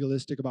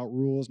legalistic about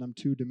rules and I'm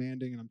too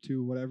demanding and I'm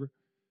too whatever?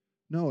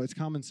 No, it's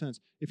common sense.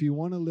 If you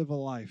want to live a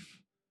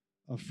life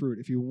of fruit,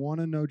 if you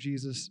want to know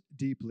Jesus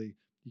deeply,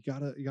 you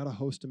gotta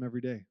host him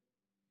every day.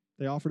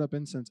 They offered up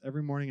incense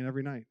every morning and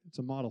every night. It's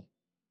a model.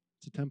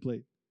 It's a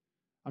template.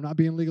 I'm not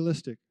being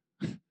legalistic.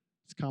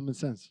 It's common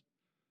sense.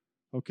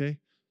 Okay?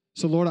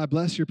 So, Lord, I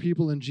bless your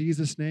people in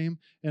Jesus' name,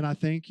 and I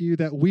thank you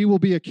that we will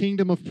be a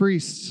kingdom of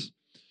priests.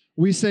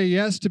 We say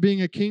yes to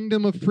being a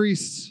kingdom of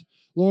priests.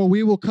 Lord,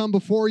 we will come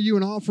before you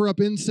and offer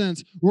up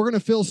incense. We're going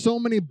to fill so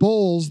many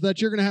bowls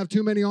that you're going to have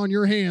too many on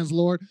your hands,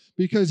 Lord,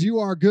 because you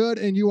are good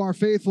and you are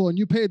faithful, and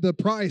you paid the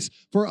price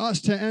for us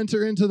to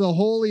enter into the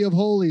Holy of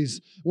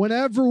Holies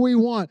whenever we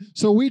want.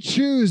 So we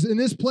choose in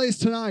this place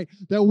tonight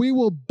that we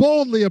will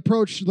boldly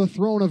approach the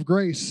throne of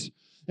grace.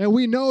 And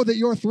we know that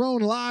your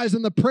throne lies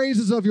in the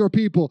praises of your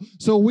people.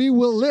 So we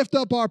will lift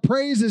up our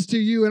praises to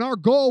you, and our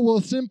goal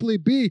will simply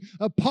be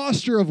a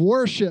posture of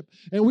worship.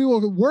 And we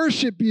will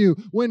worship you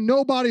when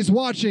nobody's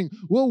watching.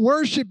 We'll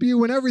worship you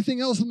when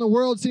everything else in the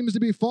world seems to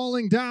be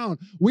falling down.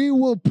 We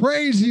will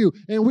praise you,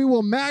 and we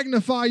will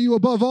magnify you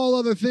above all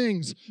other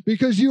things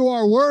because you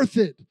are worth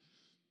it.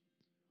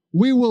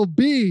 We will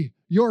be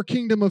your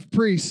kingdom of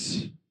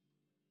priests.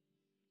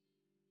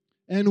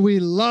 And we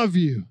love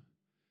you.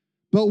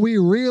 But we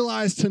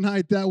realize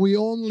tonight that we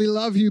only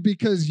love you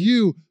because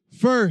you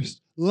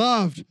first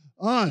loved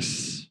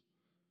us.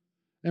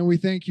 And we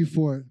thank you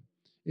for it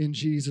in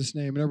Jesus'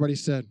 name. And everybody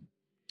said,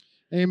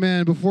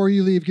 amen. Before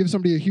you leave, give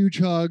somebody a huge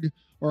hug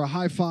or a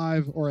high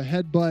five or a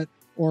headbutt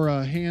or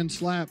a hand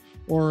slap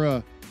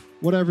or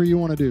whatever you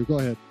want to do. Go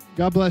ahead.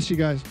 God bless you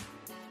guys.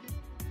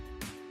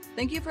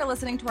 Thank you for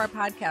listening to our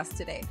podcast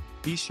today.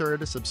 Be sure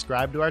to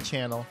subscribe to our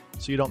channel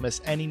so you don't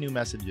miss any new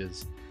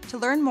messages. To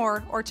learn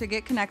more or to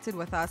get connected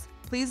with us,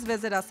 please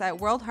visit us at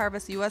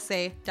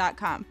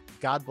worldharvestusa.com.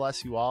 God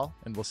bless you all,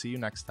 and we'll see you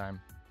next time.